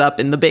shows up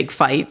in the big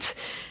fight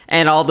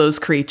and all those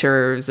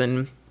creatures.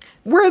 And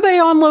were they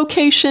on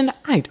location?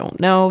 I don't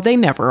know. They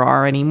never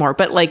are anymore.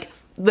 But like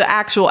the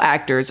actual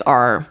actors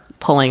are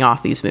pulling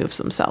off these moves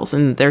themselves.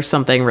 And there's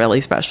something really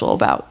special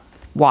about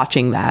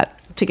watching that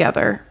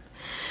together.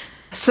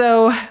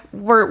 So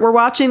we're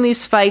watching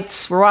these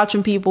fights. We're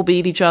watching people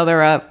beat each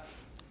other up.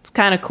 It's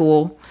kind of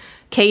cool.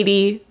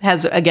 Katie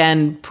has,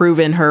 again,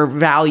 proven her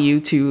value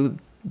to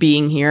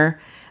being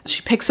here.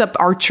 She picks up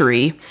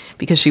archery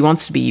because she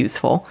wants to be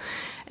useful.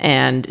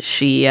 And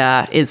she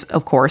is,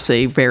 of course,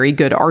 a very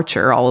good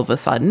archer all of a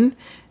sudden.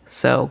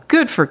 So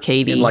good for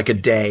Katie. In like a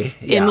day.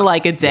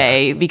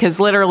 Yeah. Because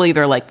literally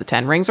they're like, the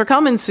 10 rings are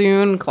coming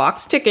soon.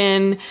 Clock's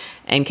ticking.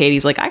 And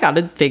Katie's like, I got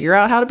to figure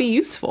out how to be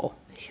useful.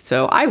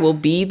 So I will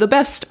be the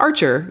best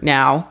archer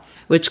now,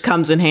 which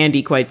comes in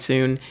handy quite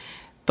soon.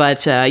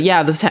 But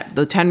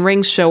the 10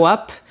 rings show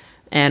up,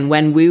 and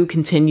Wenwu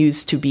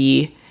continues to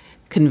be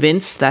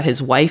convinced that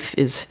his wife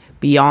is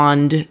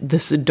beyond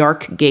this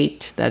dark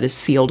gate that is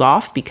sealed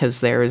off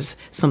because there is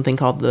something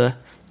called the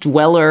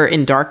Dweller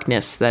in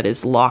Darkness that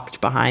is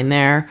locked behind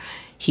there.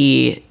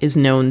 He is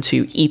known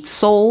to eat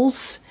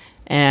souls,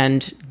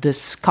 and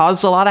this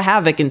caused a lot of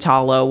havoc in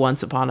Ta Lo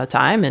once upon a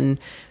time, and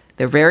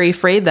they're very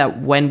afraid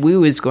that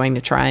Wenwu is going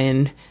to try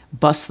and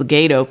bust the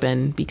gate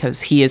open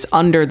because he is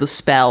under the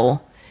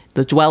spell.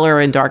 The Dweller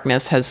in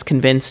Darkness has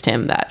convinced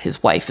him that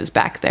his wife is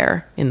back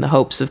there in the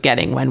hopes of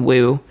getting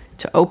Wenwu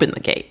to open the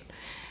gate.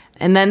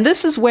 And then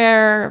this is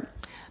where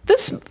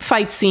this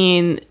fight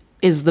scene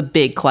is the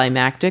big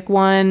climactic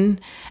one.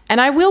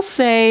 And I will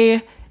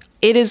say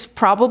it is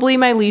probably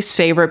my least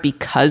favorite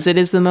because it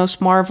is the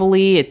most Marvel-y.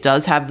 It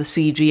does have the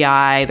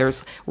CGI.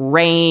 There's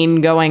rain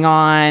going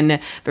on.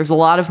 There's a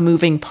lot of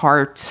moving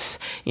parts.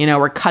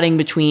 We're cutting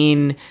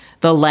between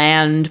the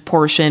land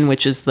portion,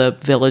 which is the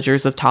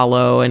villagers of Ta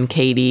Lo and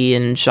Katie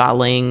and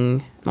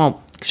Xialing.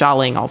 Well,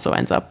 Xialing also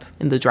ends up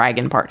in the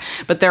dragon part.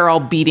 But they're all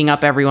beating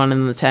up everyone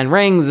in the 10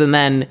 rings. And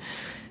then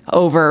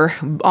over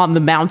on the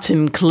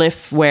mountain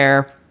cliff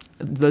where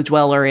the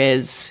Dweller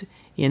is,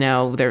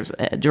 there's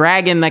a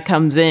dragon that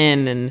comes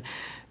in and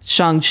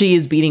Shang-Chi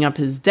is beating up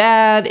his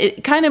dad.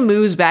 It kind of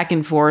moves back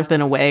and forth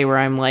in a way where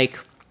I'm like,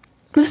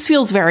 this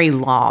feels very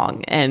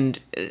long and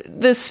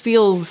this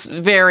feels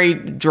very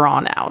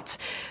drawn out.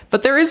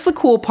 But there is the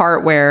cool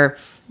part where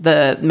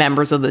the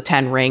members of the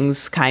 10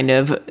 Rings kind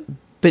of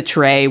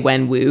betray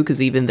Wenwu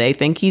because even they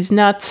think he's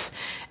nuts,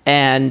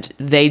 and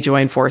they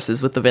join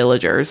forces with the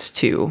villagers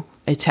to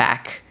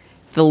attack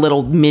the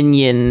little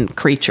minion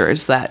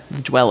creatures that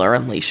the Dweller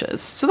unleashes.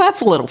 So that's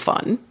a little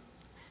fun.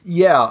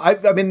 Yeah,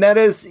 I mean, that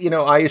is,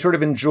 I sort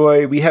of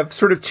enjoy, we have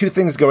sort of two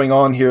things going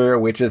on here,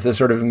 which is this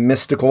sort of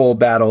mystical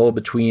battle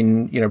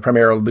between,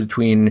 primarily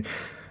between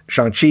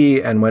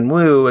Shang-Chi and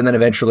Wenwu, and then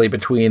eventually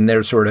between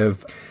their sort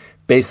of,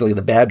 basically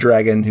the bad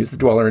dragon, who's the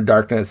Dweller in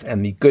Darkness,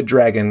 and the good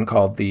dragon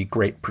called the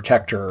Great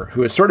Protector,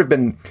 who has sort of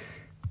been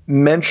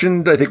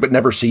mentioned, I think, but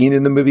never seen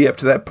in the movie up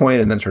to that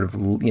point, and then sort of,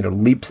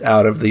 leaps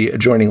out of the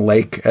adjoining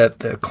lake at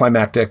the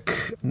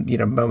climactic,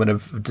 moment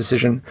of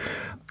decision.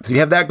 So you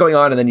have that going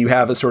on, and then you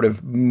have a sort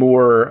of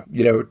more,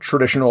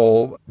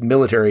 traditional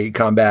military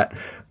combat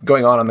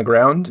going on the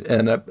ground.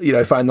 And,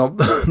 I find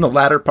the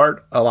latter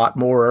part a lot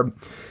more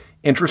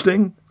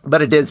interesting,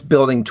 but it is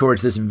building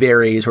towards this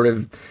very sort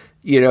of,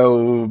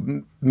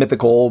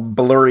 mythical,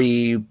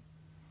 blurry,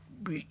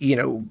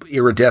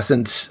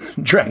 iridescent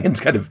dragons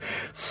kind of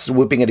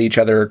swooping at each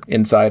other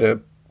inside a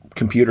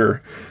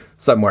computer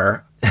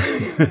somewhere.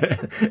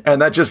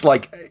 And that just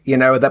like,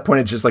 at that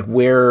point, it's just like,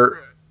 where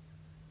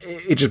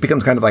it just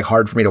becomes kind of like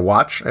hard for me to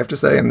watch, I have to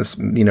say. And this,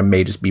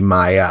 may just be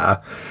my,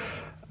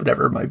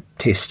 whatever, my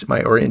taste,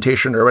 my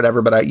orientation or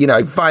whatever. But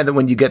I find that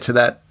when you get to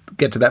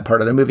that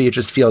part of the movie, it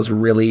just feels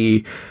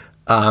really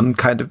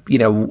kind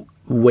of,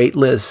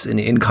 weightless and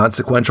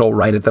inconsequential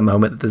right at the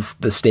moment that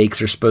the stakes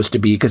are supposed to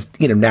be, because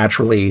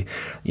naturally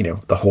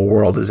the whole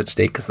world is at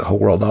stake, because the whole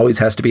world always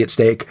has to be at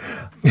stake.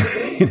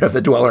 If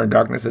the Dweller in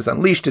Darkness is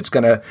unleashed, it's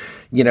gonna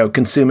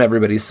consume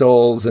everybody's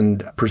souls,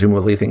 and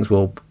presumably things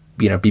will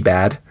be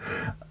bad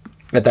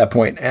at that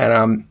point.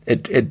 And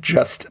it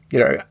just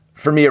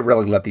for me, it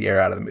really let the air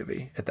out of the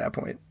movie at that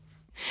point.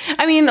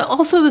 I mean,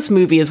 also this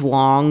movie is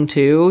long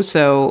too,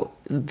 so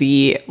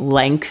the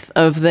length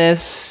of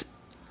this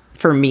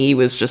for me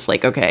was just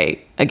like,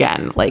 okay,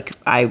 again, like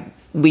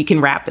we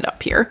can wrap it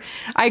up here.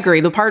 I agree.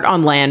 The part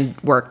on land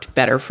worked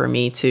better for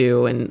me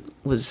too, and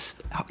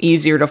was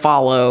easier to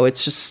follow.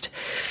 It's just,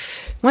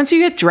 once you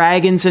get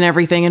dragons and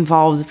everything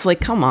involved, it's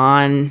like, come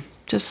on,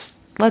 just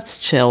let's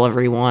chill,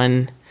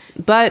 everyone.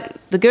 But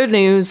the good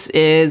news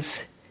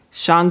is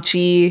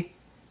Shang-Chi,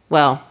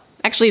 well,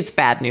 actually, it's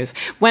bad news.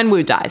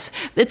 Wenwu dies.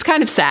 It's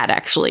kind of sad,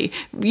 actually.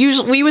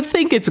 Usually, we would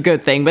think it's a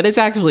good thing, but it's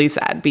actually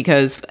sad,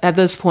 because at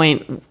this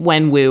point,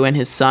 Wenwu and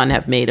his son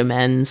have made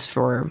amends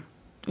for,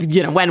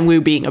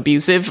 Wenwu being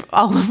abusive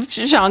all of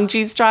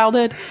Shang-Chi's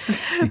childhood.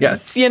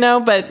 Yes.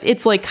 But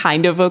it's like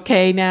kind of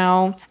okay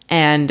now.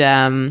 And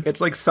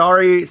it's like,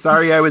 sorry,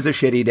 I was a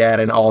shitty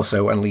dad and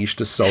also unleashed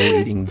a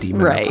soul-eating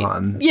demon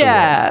upon the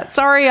world.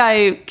 Sorry,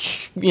 I,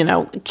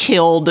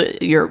 killed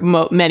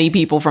many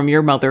people from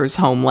your mother's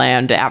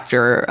homeland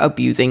after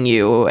abusing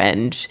you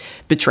and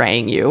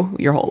betraying you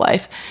your whole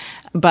life.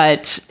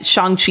 But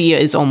Shang-Chi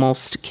is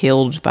almost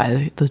killed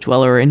by the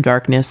Dweller in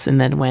Darkness, and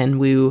then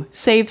Wenwu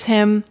saves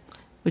him,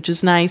 which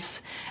is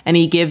nice, and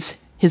he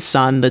gives his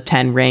son the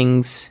 10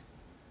 rings,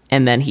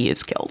 and then he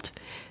is killed.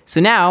 So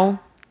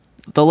now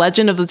the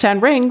legend of the 10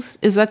 rings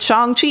is that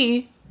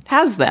Shang-Chi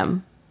has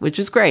them, which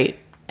is great.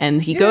 And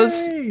he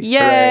goes,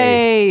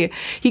 yay!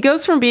 He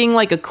goes from being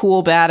like a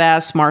cool,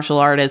 badass martial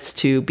artist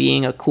to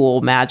being a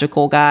cool,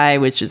 magical guy,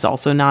 which is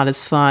also not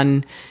as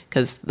fun,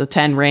 because the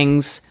 10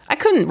 rings, I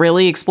couldn't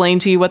really explain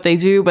to you what they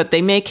do, but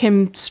they make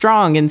him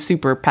strong and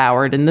super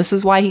powered. And this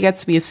is why he gets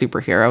to be a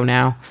superhero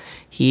now.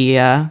 He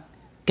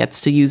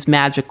gets to use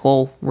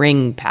magical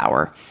ring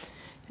power.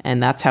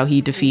 And that's how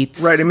he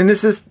defeats... Right, I mean,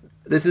 this is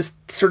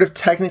sort of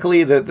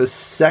technically the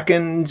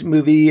second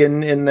movie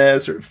in the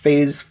sort of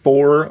phase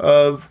 4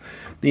 of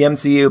the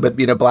MCU, but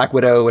Black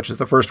Widow, which is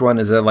the first one,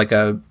 is a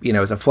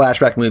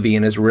flashback movie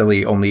and is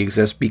really only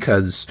exists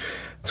because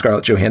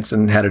Scarlett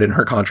Johansson had it in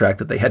her contract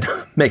that they had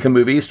to make a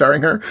movie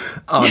starring her,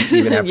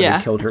 even after they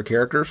killed her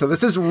character. So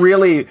this is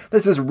really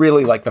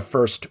like the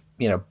first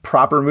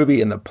proper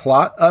movie in the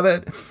plot of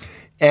it.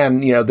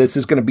 And, this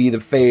is going to be the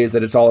phase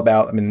that it's all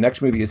about. I mean, the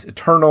next movie is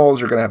Eternals.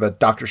 You're going to have a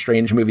Doctor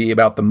Strange movie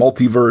about the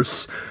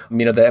multiverse. The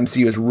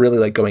MCU is really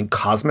like going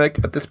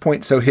cosmic at this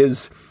point. So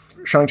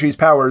Shang-Chi's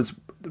powers,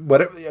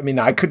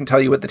 I couldn't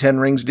tell you what the 10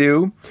 rings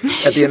do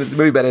at the end of the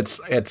movie, but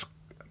it's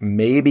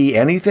maybe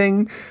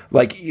anything.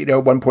 Like,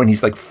 at one point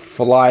he's like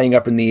flying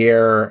up in the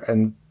air,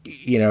 and,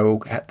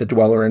 the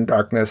Dweller in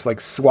Darkness like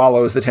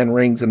swallows the 10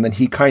 rings, and then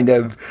he kind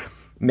of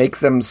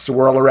makes them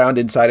swirl around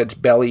inside its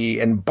belly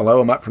and blow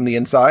them up from the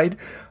inside.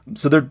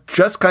 So they're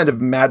just kind of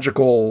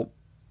magical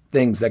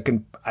things that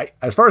can,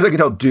 as far as I can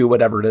tell, do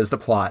whatever it is the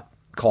plot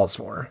calls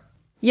for.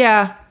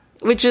 Yeah,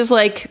 which is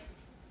like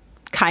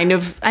kind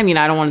of, I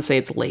don't want to say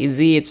it's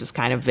lazy. It's just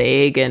kind of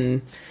vague.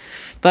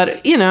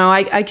 But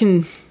I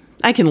can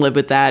live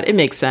with that. It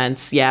makes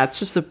sense. Yeah, it's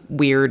just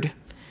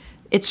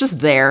it's just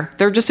there.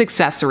 They're just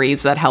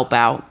accessories that help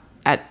out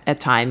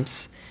at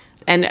times.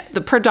 And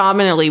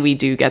predominantly, we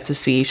do get to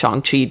see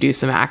Shang-Chi do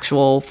some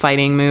actual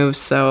fighting moves,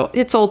 so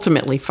it's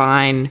ultimately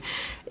fine.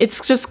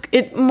 It's just,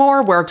 it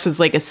more works as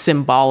like a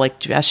symbolic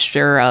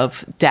gesture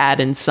of dad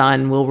and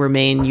son will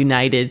remain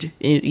united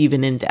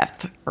even in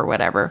death or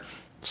whatever.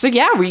 So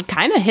yeah, we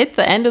kind of hit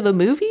the end of the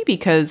movie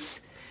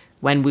because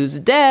Wenwu's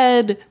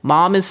dead,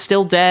 Mom is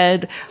still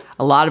dead,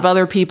 a lot of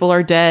other people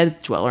are dead,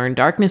 Dweller in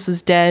Darkness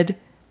is dead,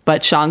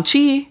 but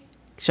Shang-Chi,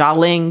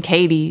 Xialing,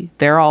 Katie,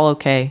 they're all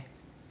okay.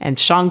 And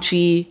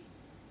Shang-Chi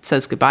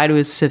says goodbye to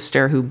his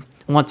sister, who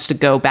wants to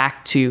go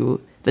back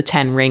to the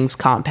 10 Rings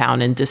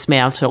compound and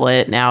dismantle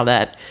it now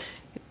that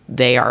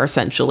they are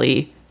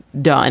essentially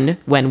done.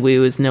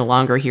 Wenwu is no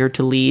longer here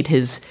to lead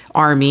his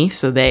army,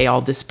 so they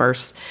all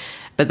disperse.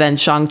 But then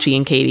Shang-Chi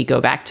and Katie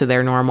go back to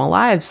their normal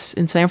lives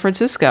in San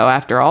Francisco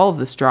after all of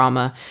this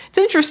drama. It's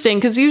interesting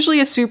because usually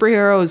a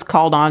superhero is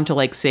called on to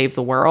like save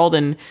the world,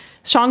 and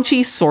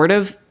Shang-Chi sort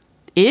of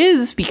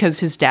is because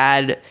his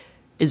dad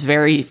is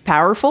very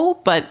powerful,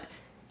 but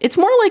it's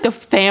more like a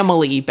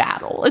family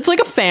battle. It's like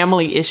a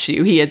family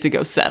issue he had to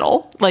go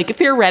settle. Like,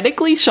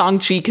 theoretically,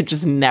 Shang-Chi could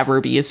just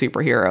never be a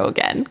superhero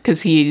again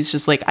because he's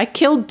just like, I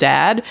killed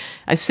dad.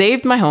 I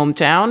saved my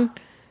hometown.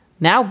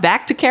 Now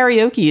back to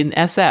karaoke in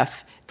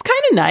SF. It's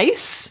kind of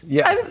nice.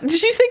 Yes.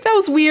 Did you think that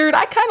was weird?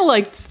 I kind of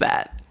liked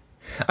that.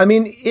 I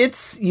mean,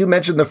 you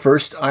mentioned the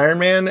first Iron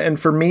Man, and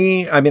for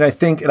me, I mean, I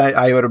think, and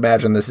I would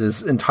imagine this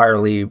is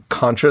entirely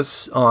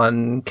conscious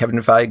on Kevin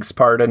Feige's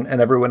part and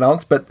everyone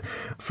else, but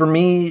for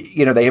me,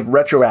 they have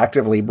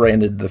retroactively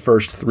branded the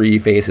first three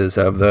phases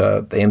of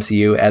the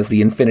MCU as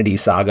the Infinity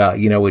Saga,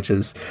 which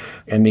is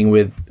ending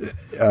with,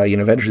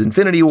 Avengers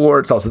Infinity War.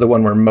 It's also the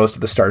one where most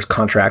of the stars'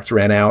 contracts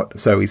ran out,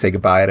 so we say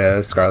goodbye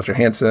to Scarlett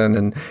Johansson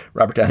and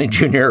Robert Downey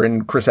Jr.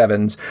 and Chris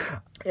Evans.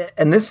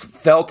 And this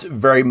felt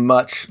very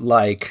much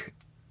like,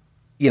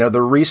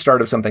 the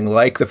restart of something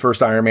like the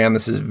first Iron Man.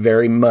 This is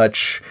very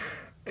much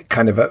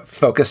kind of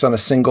focused on a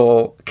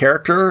single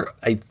character.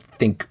 I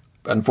think,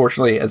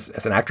 unfortunately, as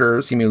an actor,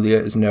 Simu Liu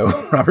is no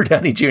Robert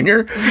Downey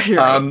Jr.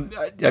 Right.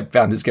 I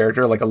found his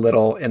character like a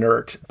little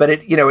inert. But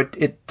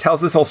it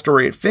tells this whole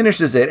story. It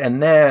finishes it.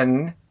 And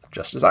then,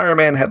 just as Iron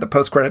Man had the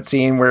post-credit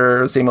scene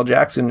where Samuel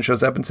Jackson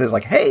shows up and says,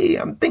 like, hey,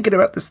 I'm thinking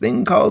about this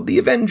thing called The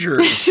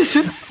Avengers.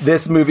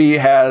 This movie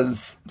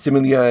has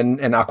Simu Liu and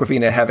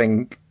Awkwafina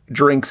having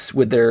drinks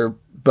with their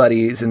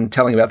buddies and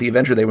telling about the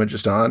adventure they went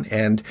just on,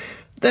 and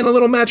then a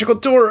little magical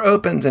door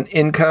opens and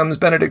in comes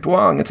Benedict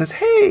Wong and says,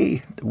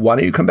 hey, why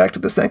don't you come back to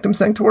the Sanctum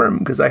Sanctorum,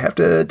 because I have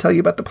to tell you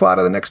about the plot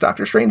of the next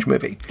Doctor Strange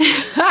movie.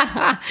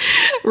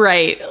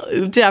 Right.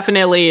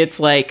 Definitely. It's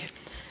like,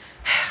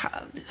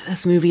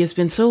 this movie has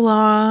been so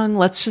long,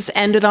 let's just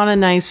end it on a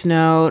nice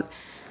note.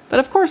 But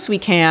of course we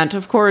can't.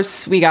 Of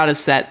course we got to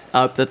set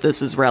up that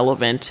this is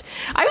relevant.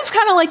 I was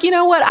kind of like,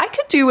 what I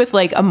could do with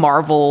like a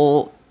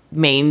Marvel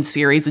main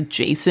series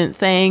adjacent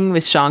thing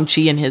with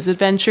Shang-Chi and his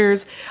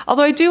adventures.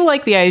 Although I do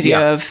like the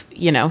idea of,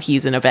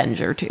 he's an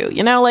Avenger too.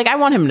 Like I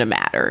want him to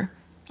matter.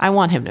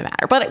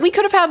 But we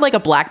could have had like a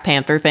Black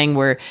Panther thing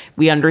where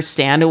we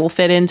understand it will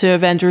fit into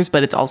Avengers,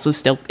 but it's also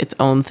still its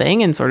own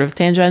thing and sort of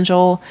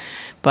tangential.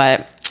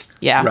 But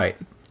yeah. Right.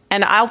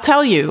 And I'll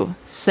tell you,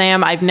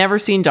 Sam, I've never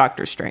seen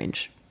Doctor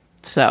Strange.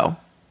 So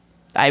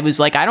I was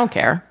like, I don't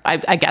care.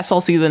 I guess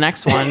I'll see the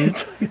next one.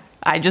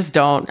 I just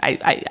don't.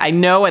 I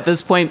know at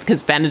this point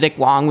because Benedict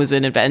Wong was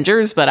in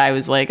Avengers, but I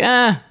was like,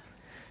 I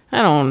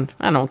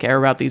don't care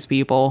about these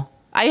people.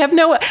 I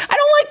don't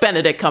like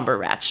Benedict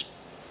Cumberbatch.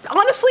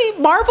 Honestly,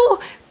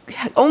 Marvel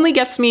only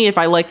gets me if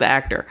I like the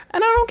actor,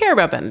 and I don't care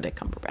about Benedict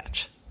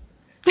Cumberbatch.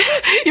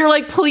 You're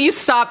like, please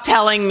stop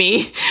telling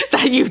me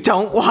that you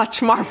don't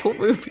watch Marvel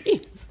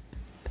movies.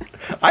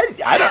 I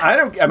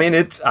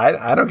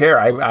don't care.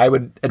 I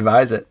would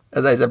advise it.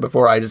 As I said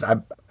before, I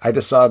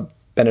just saw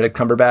Benedict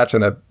Cumberbatch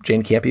in a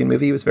Jane Campion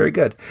movie. It was very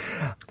good.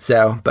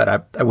 So,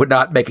 but I would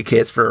not make a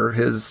case for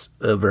his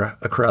over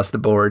across the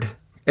board.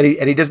 And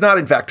he does not,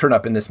 in fact, turn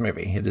up in this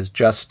movie. It is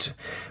just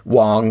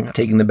Wong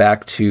taking them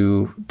back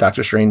to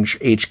Doctor Strange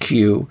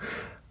HQ,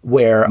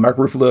 where Mark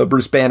Ruffalo,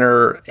 Bruce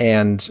Banner,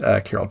 and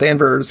Carol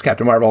Danvers,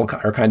 Captain Marvel,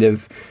 are kind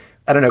of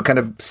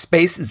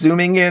space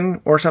zooming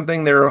in or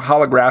something. They're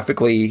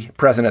holographically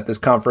present at this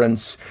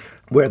conference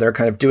where they're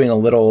kind of doing a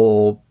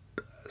little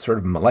sort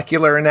of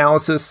molecular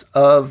analysis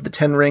of the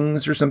 10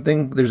 rings or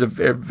something. There's a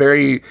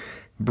very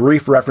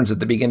brief reference at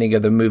the beginning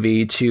of the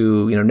movie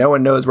to, no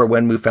one knows where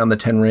Wenwu found the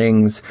 10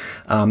 rings.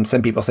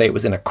 Some people say it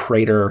was in a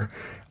crater,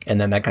 and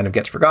then that kind of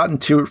gets forgotten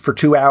for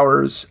 2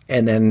 hours.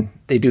 And then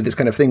they do this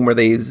kind of thing where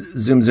they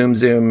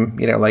zoom,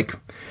 like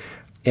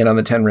in on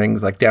the 10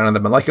 rings, like down on the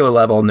molecular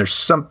level, and there's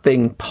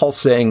something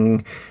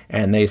pulsing,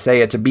 and they say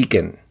it's a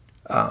beacon.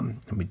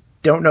 And we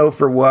don't know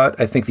for what.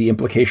 I think the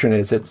implication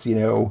is it's,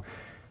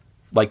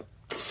 like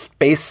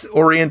space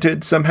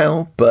oriented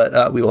somehow,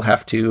 but we will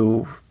have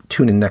to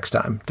tune in next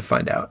time to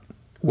find out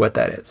what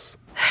that is.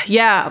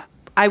 Yeah,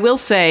 I will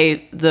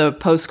say the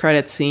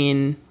post-credit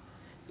scene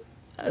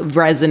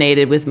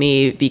resonated with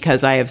me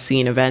because I have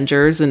seen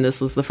Avengers, and this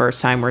was the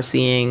first time we're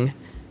seeing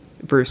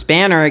Bruce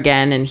Banner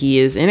again, and he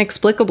is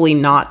inexplicably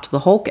not the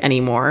Hulk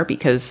anymore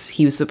because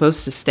he was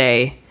supposed to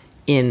stay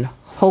in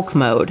Hulk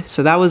mode.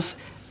 So that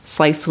was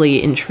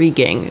slightly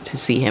intriguing to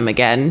see him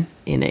again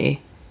in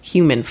a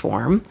human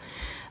form.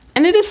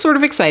 And it is sort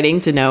of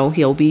exciting to know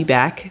he'll be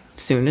back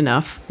soon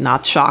enough.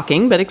 Not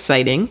shocking, but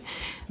exciting.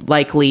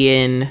 Likely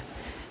in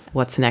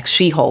what's next,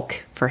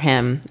 She-Hulk for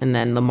him, and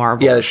then the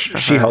Marvels. Yeah,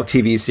 She-Hulk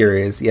TV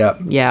series. Yeah,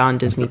 yeah, on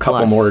Disney+. A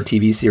couple more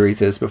TV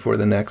series before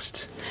the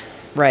next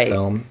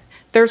film.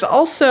 There's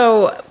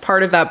also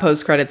part of that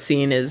post-credit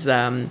scene is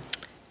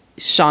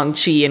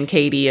Shang-Chi and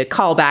Katie, a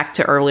callback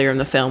to earlier in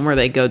the film where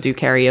they go do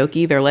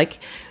karaoke. They're like,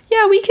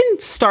 yeah, we can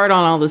start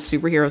on all the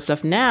superhero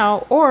stuff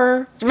now,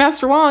 or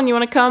Master Wong, you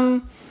want to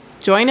come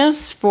join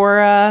us for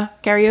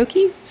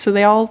karaoke? So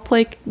they all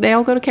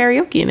go to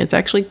karaoke, and it's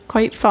actually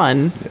quite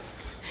fun.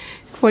 Yes.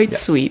 Quite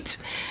sweet.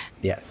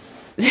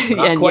 Yes.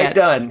 Not quite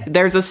done.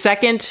 There's a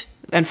second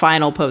and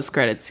final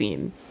post-credit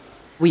scene.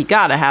 We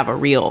gotta have a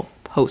real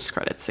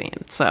post-credit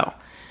scene. So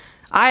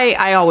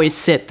I always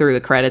sit through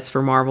the credits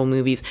for Marvel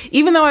movies.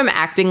 Even though I'm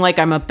acting like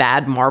I'm a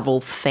bad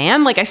Marvel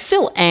fan, like I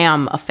still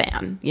am a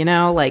fan,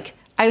 like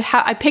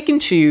I pick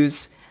and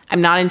choose.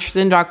 I'm not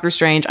interested in Doctor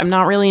Strange. I'm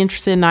not really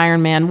interested in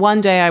Iron Man.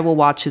 One day I will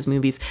watch his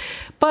movies,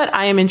 but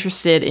I am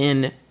interested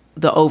in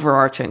the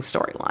overarching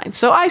storyline.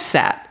 So I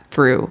sat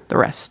through the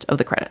rest of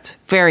the credits.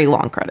 Very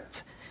long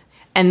credits.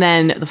 And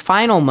then the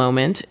final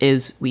moment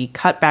is we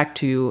cut back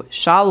to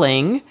Xia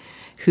Ling,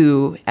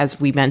 who, as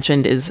we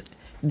mentioned, is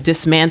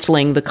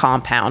dismantling the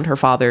compound, her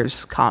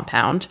father's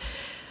compound.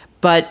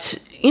 But,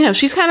 you know,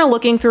 she's kind of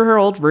looking through her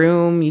old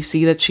room. You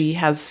see that she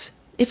has,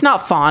 if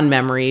not fond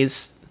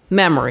memories,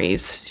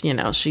 you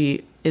know,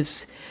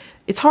 it's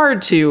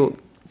hard to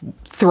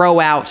throw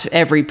out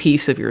every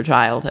piece of your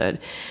childhood.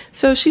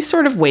 So she's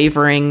sort of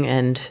wavering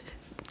and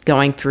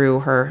going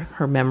through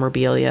her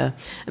memorabilia.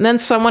 And then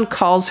someone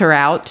calls her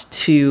out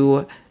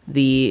to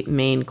the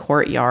main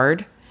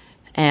courtyard.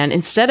 And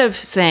instead of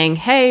saying,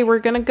 hey, we're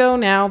going to go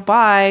now,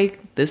 bye,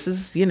 this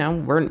is, you know,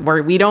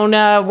 we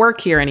don't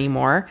work here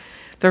anymore.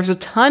 There's a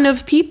ton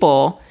of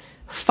people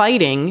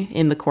fighting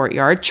in the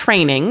courtyard,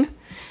 training.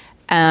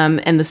 And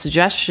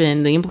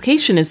the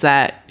implication is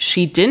that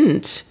she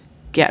didn't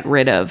get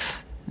rid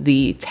of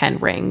the 10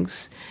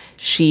 rings.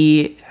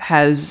 She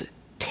has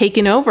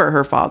taken over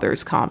her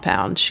father's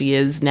compound. She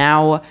is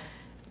now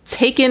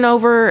taken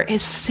over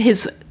his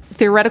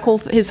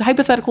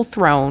hypothetical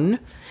throne,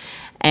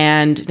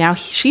 and now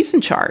she's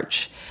in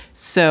charge.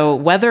 So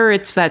whether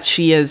it's that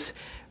she has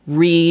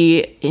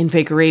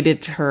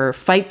reinvigorated her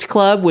fight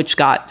club, which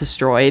got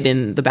destroyed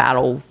in the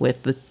battle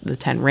with the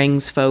 10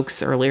 Rings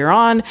folks earlier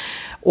on,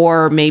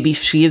 or maybe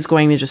she is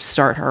going to just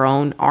start her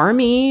own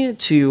army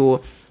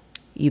to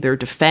either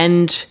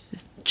defend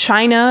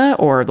China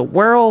or the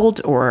world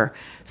or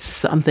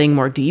something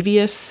more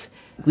devious.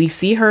 We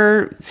see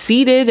her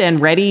seated and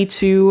ready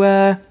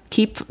to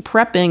keep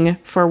prepping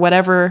for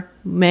whatever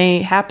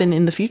may happen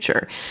in the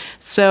future.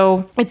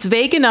 So it's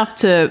vague enough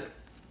to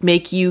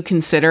make you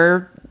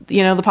consider,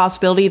 you know, the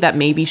possibility that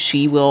maybe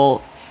she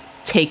will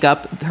take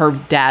up her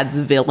dad's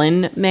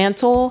villain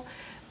mantle,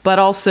 but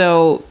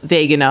also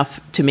vague enough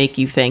to make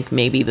you think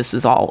maybe this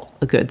is all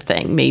a good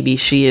thing. Maybe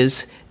she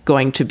is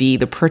going to be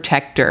the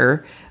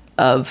protector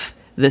of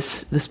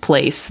this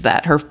place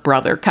that her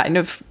brother kind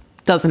of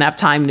doesn't have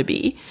time to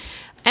be.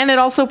 And it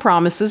also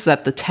promises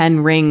that the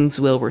 10 rings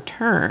will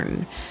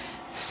return.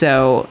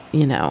 So,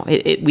 you know,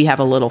 we have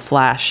a little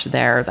flash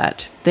there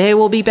that they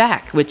will be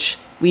back, which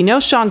we know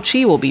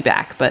Shang-Chi will be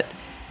back, but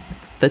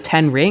the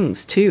 10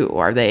 rings too,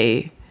 are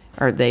they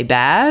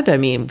bad? I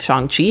mean,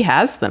 Shang-Chi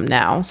has them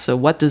now, so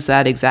what does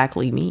that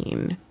exactly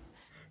mean?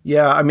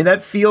 Yeah, I mean,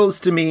 that feels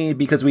to me,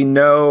 because we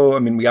know, I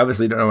mean, we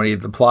obviously don't know any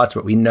of the plots,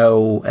 but we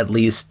know at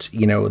least,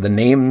 you know, the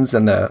names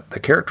and the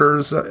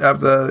characters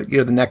of the, you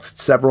know, the next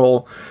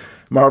several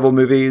Marvel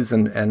movies.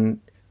 And,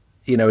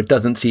 you know, it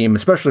doesn't seem,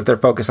 especially if they're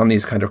focused on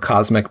these kind of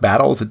cosmic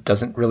battles, it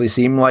doesn't really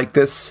seem like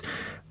this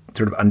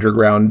sort of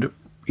underground,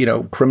 you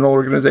know, criminal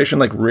organization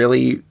like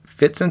really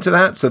fits into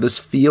that. So this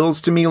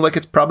feels to me like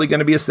it's probably going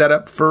to be a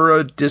setup for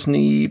a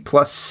Disney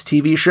Plus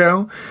TV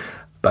show,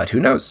 but who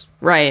knows?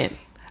 Right.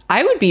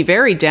 I would be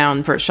very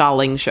down for a Xia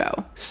Ling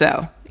show.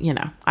 So, you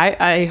know,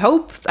 I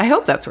hope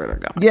that's where they're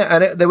going. Yeah,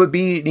 and that would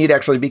be neat,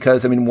 actually,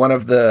 because, I mean,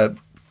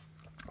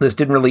 this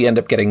didn't really end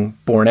up getting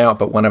borne out,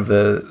 but one of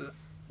the,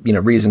 you know,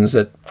 reasons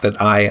that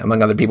I,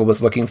 among other people,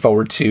 was looking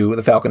forward to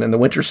The Falcon and the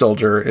Winter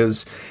Soldier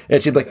is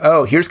it seemed like,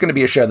 oh, here's going to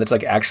be a show that's,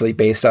 like, actually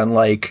based on,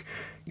 like,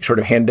 sort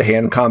of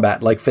hand-to-hand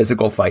combat, like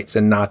physical fights,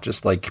 and not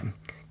just, like,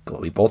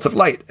 glowy bolts of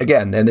light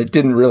again. And it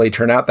didn't really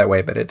turn out that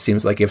way, but it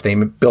seems like if they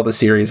build a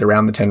series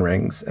around the 10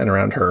 rings and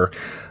around her,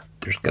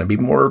 there's going to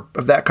be more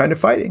of that kind of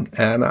fighting,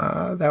 and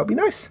that would be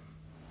nice.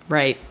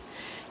 Right.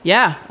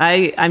 Yeah,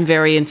 I'm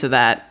very into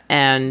that.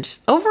 And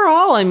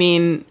overall, I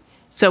mean,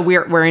 so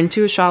we're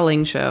into a Xia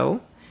Ling show,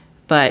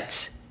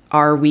 but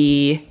are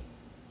we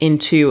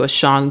into a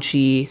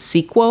Shang-Chi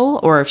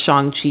sequel or a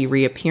Shang-Chi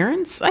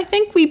reappearance? I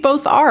think we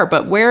both are,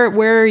 but where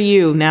are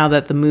you now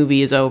that the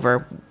movie is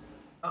over?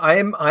 I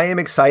am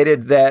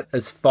excited that,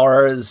 as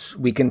far as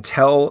we can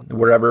tell,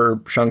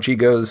 wherever Shang-Chi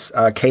goes,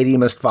 Katie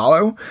must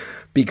follow,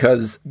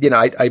 because, you know,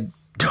 I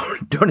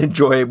don't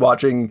enjoy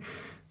watching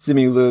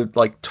Simu Liu,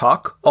 like,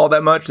 talk all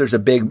that much. There's a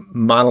big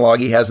monologue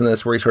he has in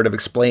this where he sort of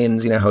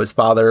explains, you know, how his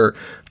father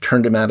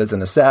turned him out as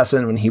an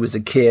assassin when he was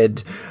a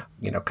kid,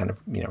 you know, kind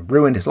of, you know,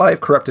 ruined his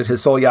life, corrupted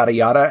his soul, yada,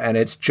 yada. And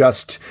it's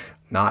just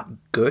not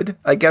good,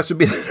 I guess would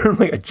be the term.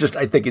 Like,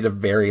 I think he's a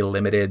very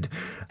limited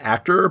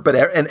actor, but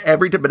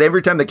every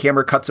time the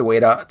camera cuts away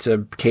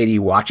to Katie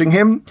watching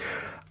him,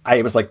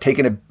 I was like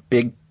taking a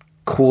big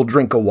cool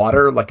drink of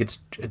water. Like, it's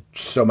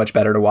so much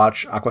better to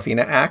watch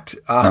Awkwafina act.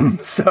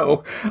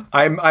 So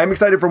I'm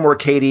excited for more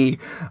Katie.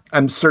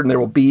 I'm certain there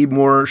will be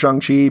more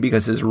Shang-Chi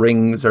because his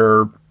rings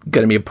are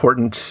going to be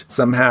important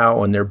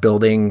somehow, and they're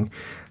building.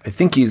 I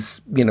think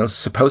he's, you know,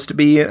 supposed to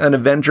be an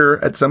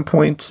Avenger at some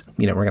point.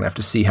 You know, we're going to have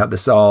to see how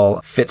this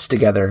all fits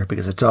together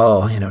because it's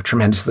all, you know,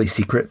 tremendously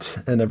secret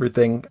and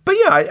everything. But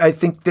yeah, I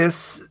think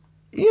this,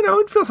 you know,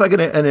 it feels like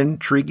an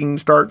intriguing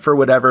start for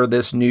whatever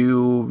this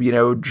new, you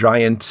know,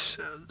 giant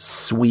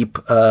sweep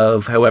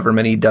of however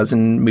many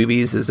dozen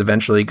movies is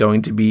eventually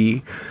going to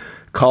be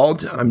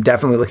called. I'm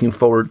definitely looking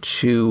forward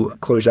to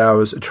Chloe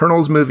Zhao's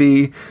Eternals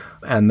movie.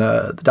 and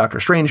the Doctor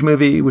Strange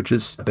movie, which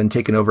has been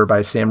taken over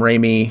by Sam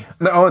Raimi.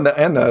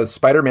 And the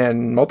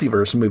Spider-Man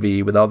multiverse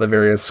movie with all the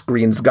various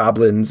Green's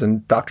Goblins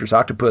and Doctor's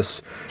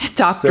Octopus.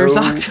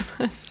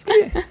 Octopus.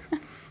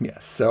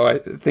 Yes, so I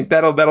think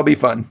that'll be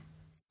fun.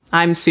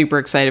 I'm super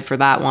excited for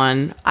that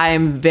one. I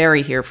am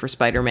very here for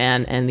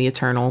Spider-Man and the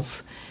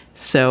Eternals.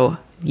 So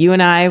you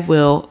and I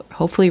will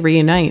hopefully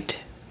reunite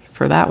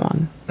for that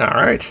one. All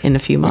right. In a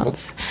few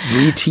months.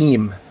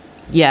 Re-team.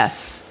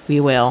 Yes, we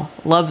will.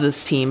 Love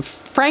this team.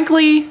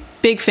 Frankly,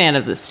 big fan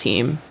of this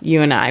team.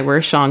 You and I,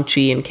 we're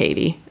Shang-Chi and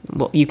Katie.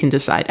 Well, you can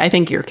decide. I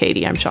think you're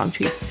Katie. I'm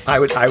Shang-Chi. I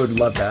would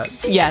love that.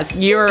 Yes,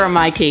 you're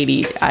my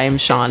Katie. I am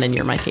Sean and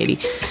you're my Katie.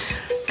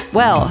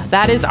 Well,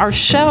 that is our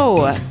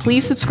show.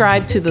 Please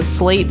subscribe to the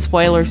Slate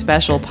Spoiler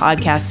Special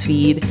podcast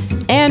feed.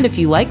 And if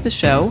you like the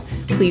show,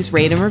 please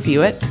rate and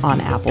review it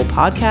on Apple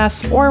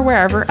Podcasts or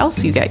wherever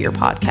else you get your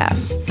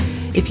podcasts.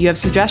 If you have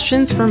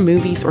suggestions for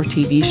movies or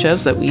TV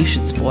shows that we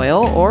should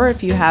spoil, or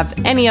if you have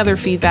any other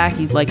feedback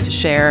you'd like to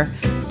share,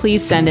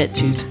 please send it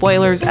to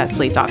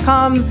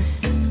spoilers@slate.com,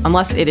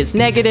 unless it is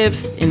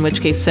negative, in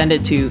which case send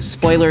it to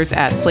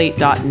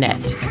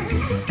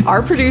spoilers@slate.net.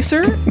 Our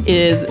producer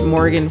is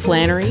Morgan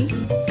Flannery.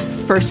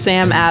 For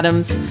Sam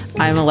Adams,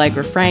 I'm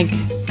Allegra Frank.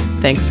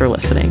 Thanks for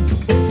listening.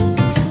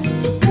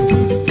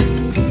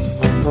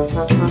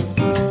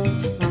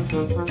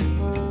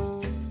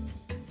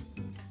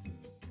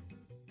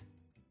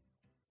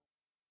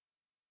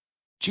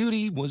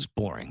 Judy was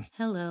boring.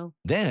 Hello.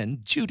 Then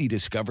Judy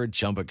discovered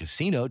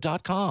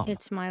ChumbaCasino.com.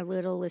 It's my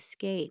little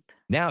escape.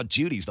 Now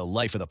Judy's the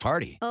life of the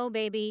party. Oh,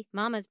 baby,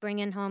 mama's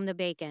bringing home the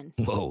bacon.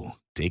 Whoa,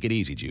 take it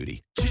easy,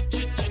 Judy.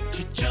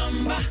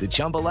 The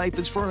Chumba life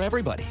is for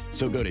everybody.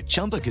 So go to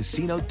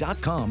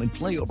ChumbaCasino.com and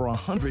play over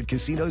 100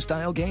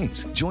 casino-style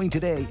games. Join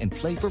today and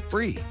play for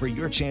free for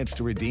your chance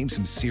to redeem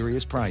some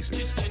serious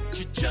prizes.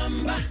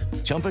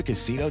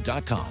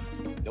 ChumbaCasino.com.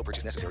 No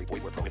purchase necessary.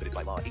 Void where prohibited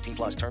by law.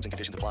 18+ terms and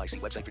conditions apply. See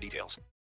website for details.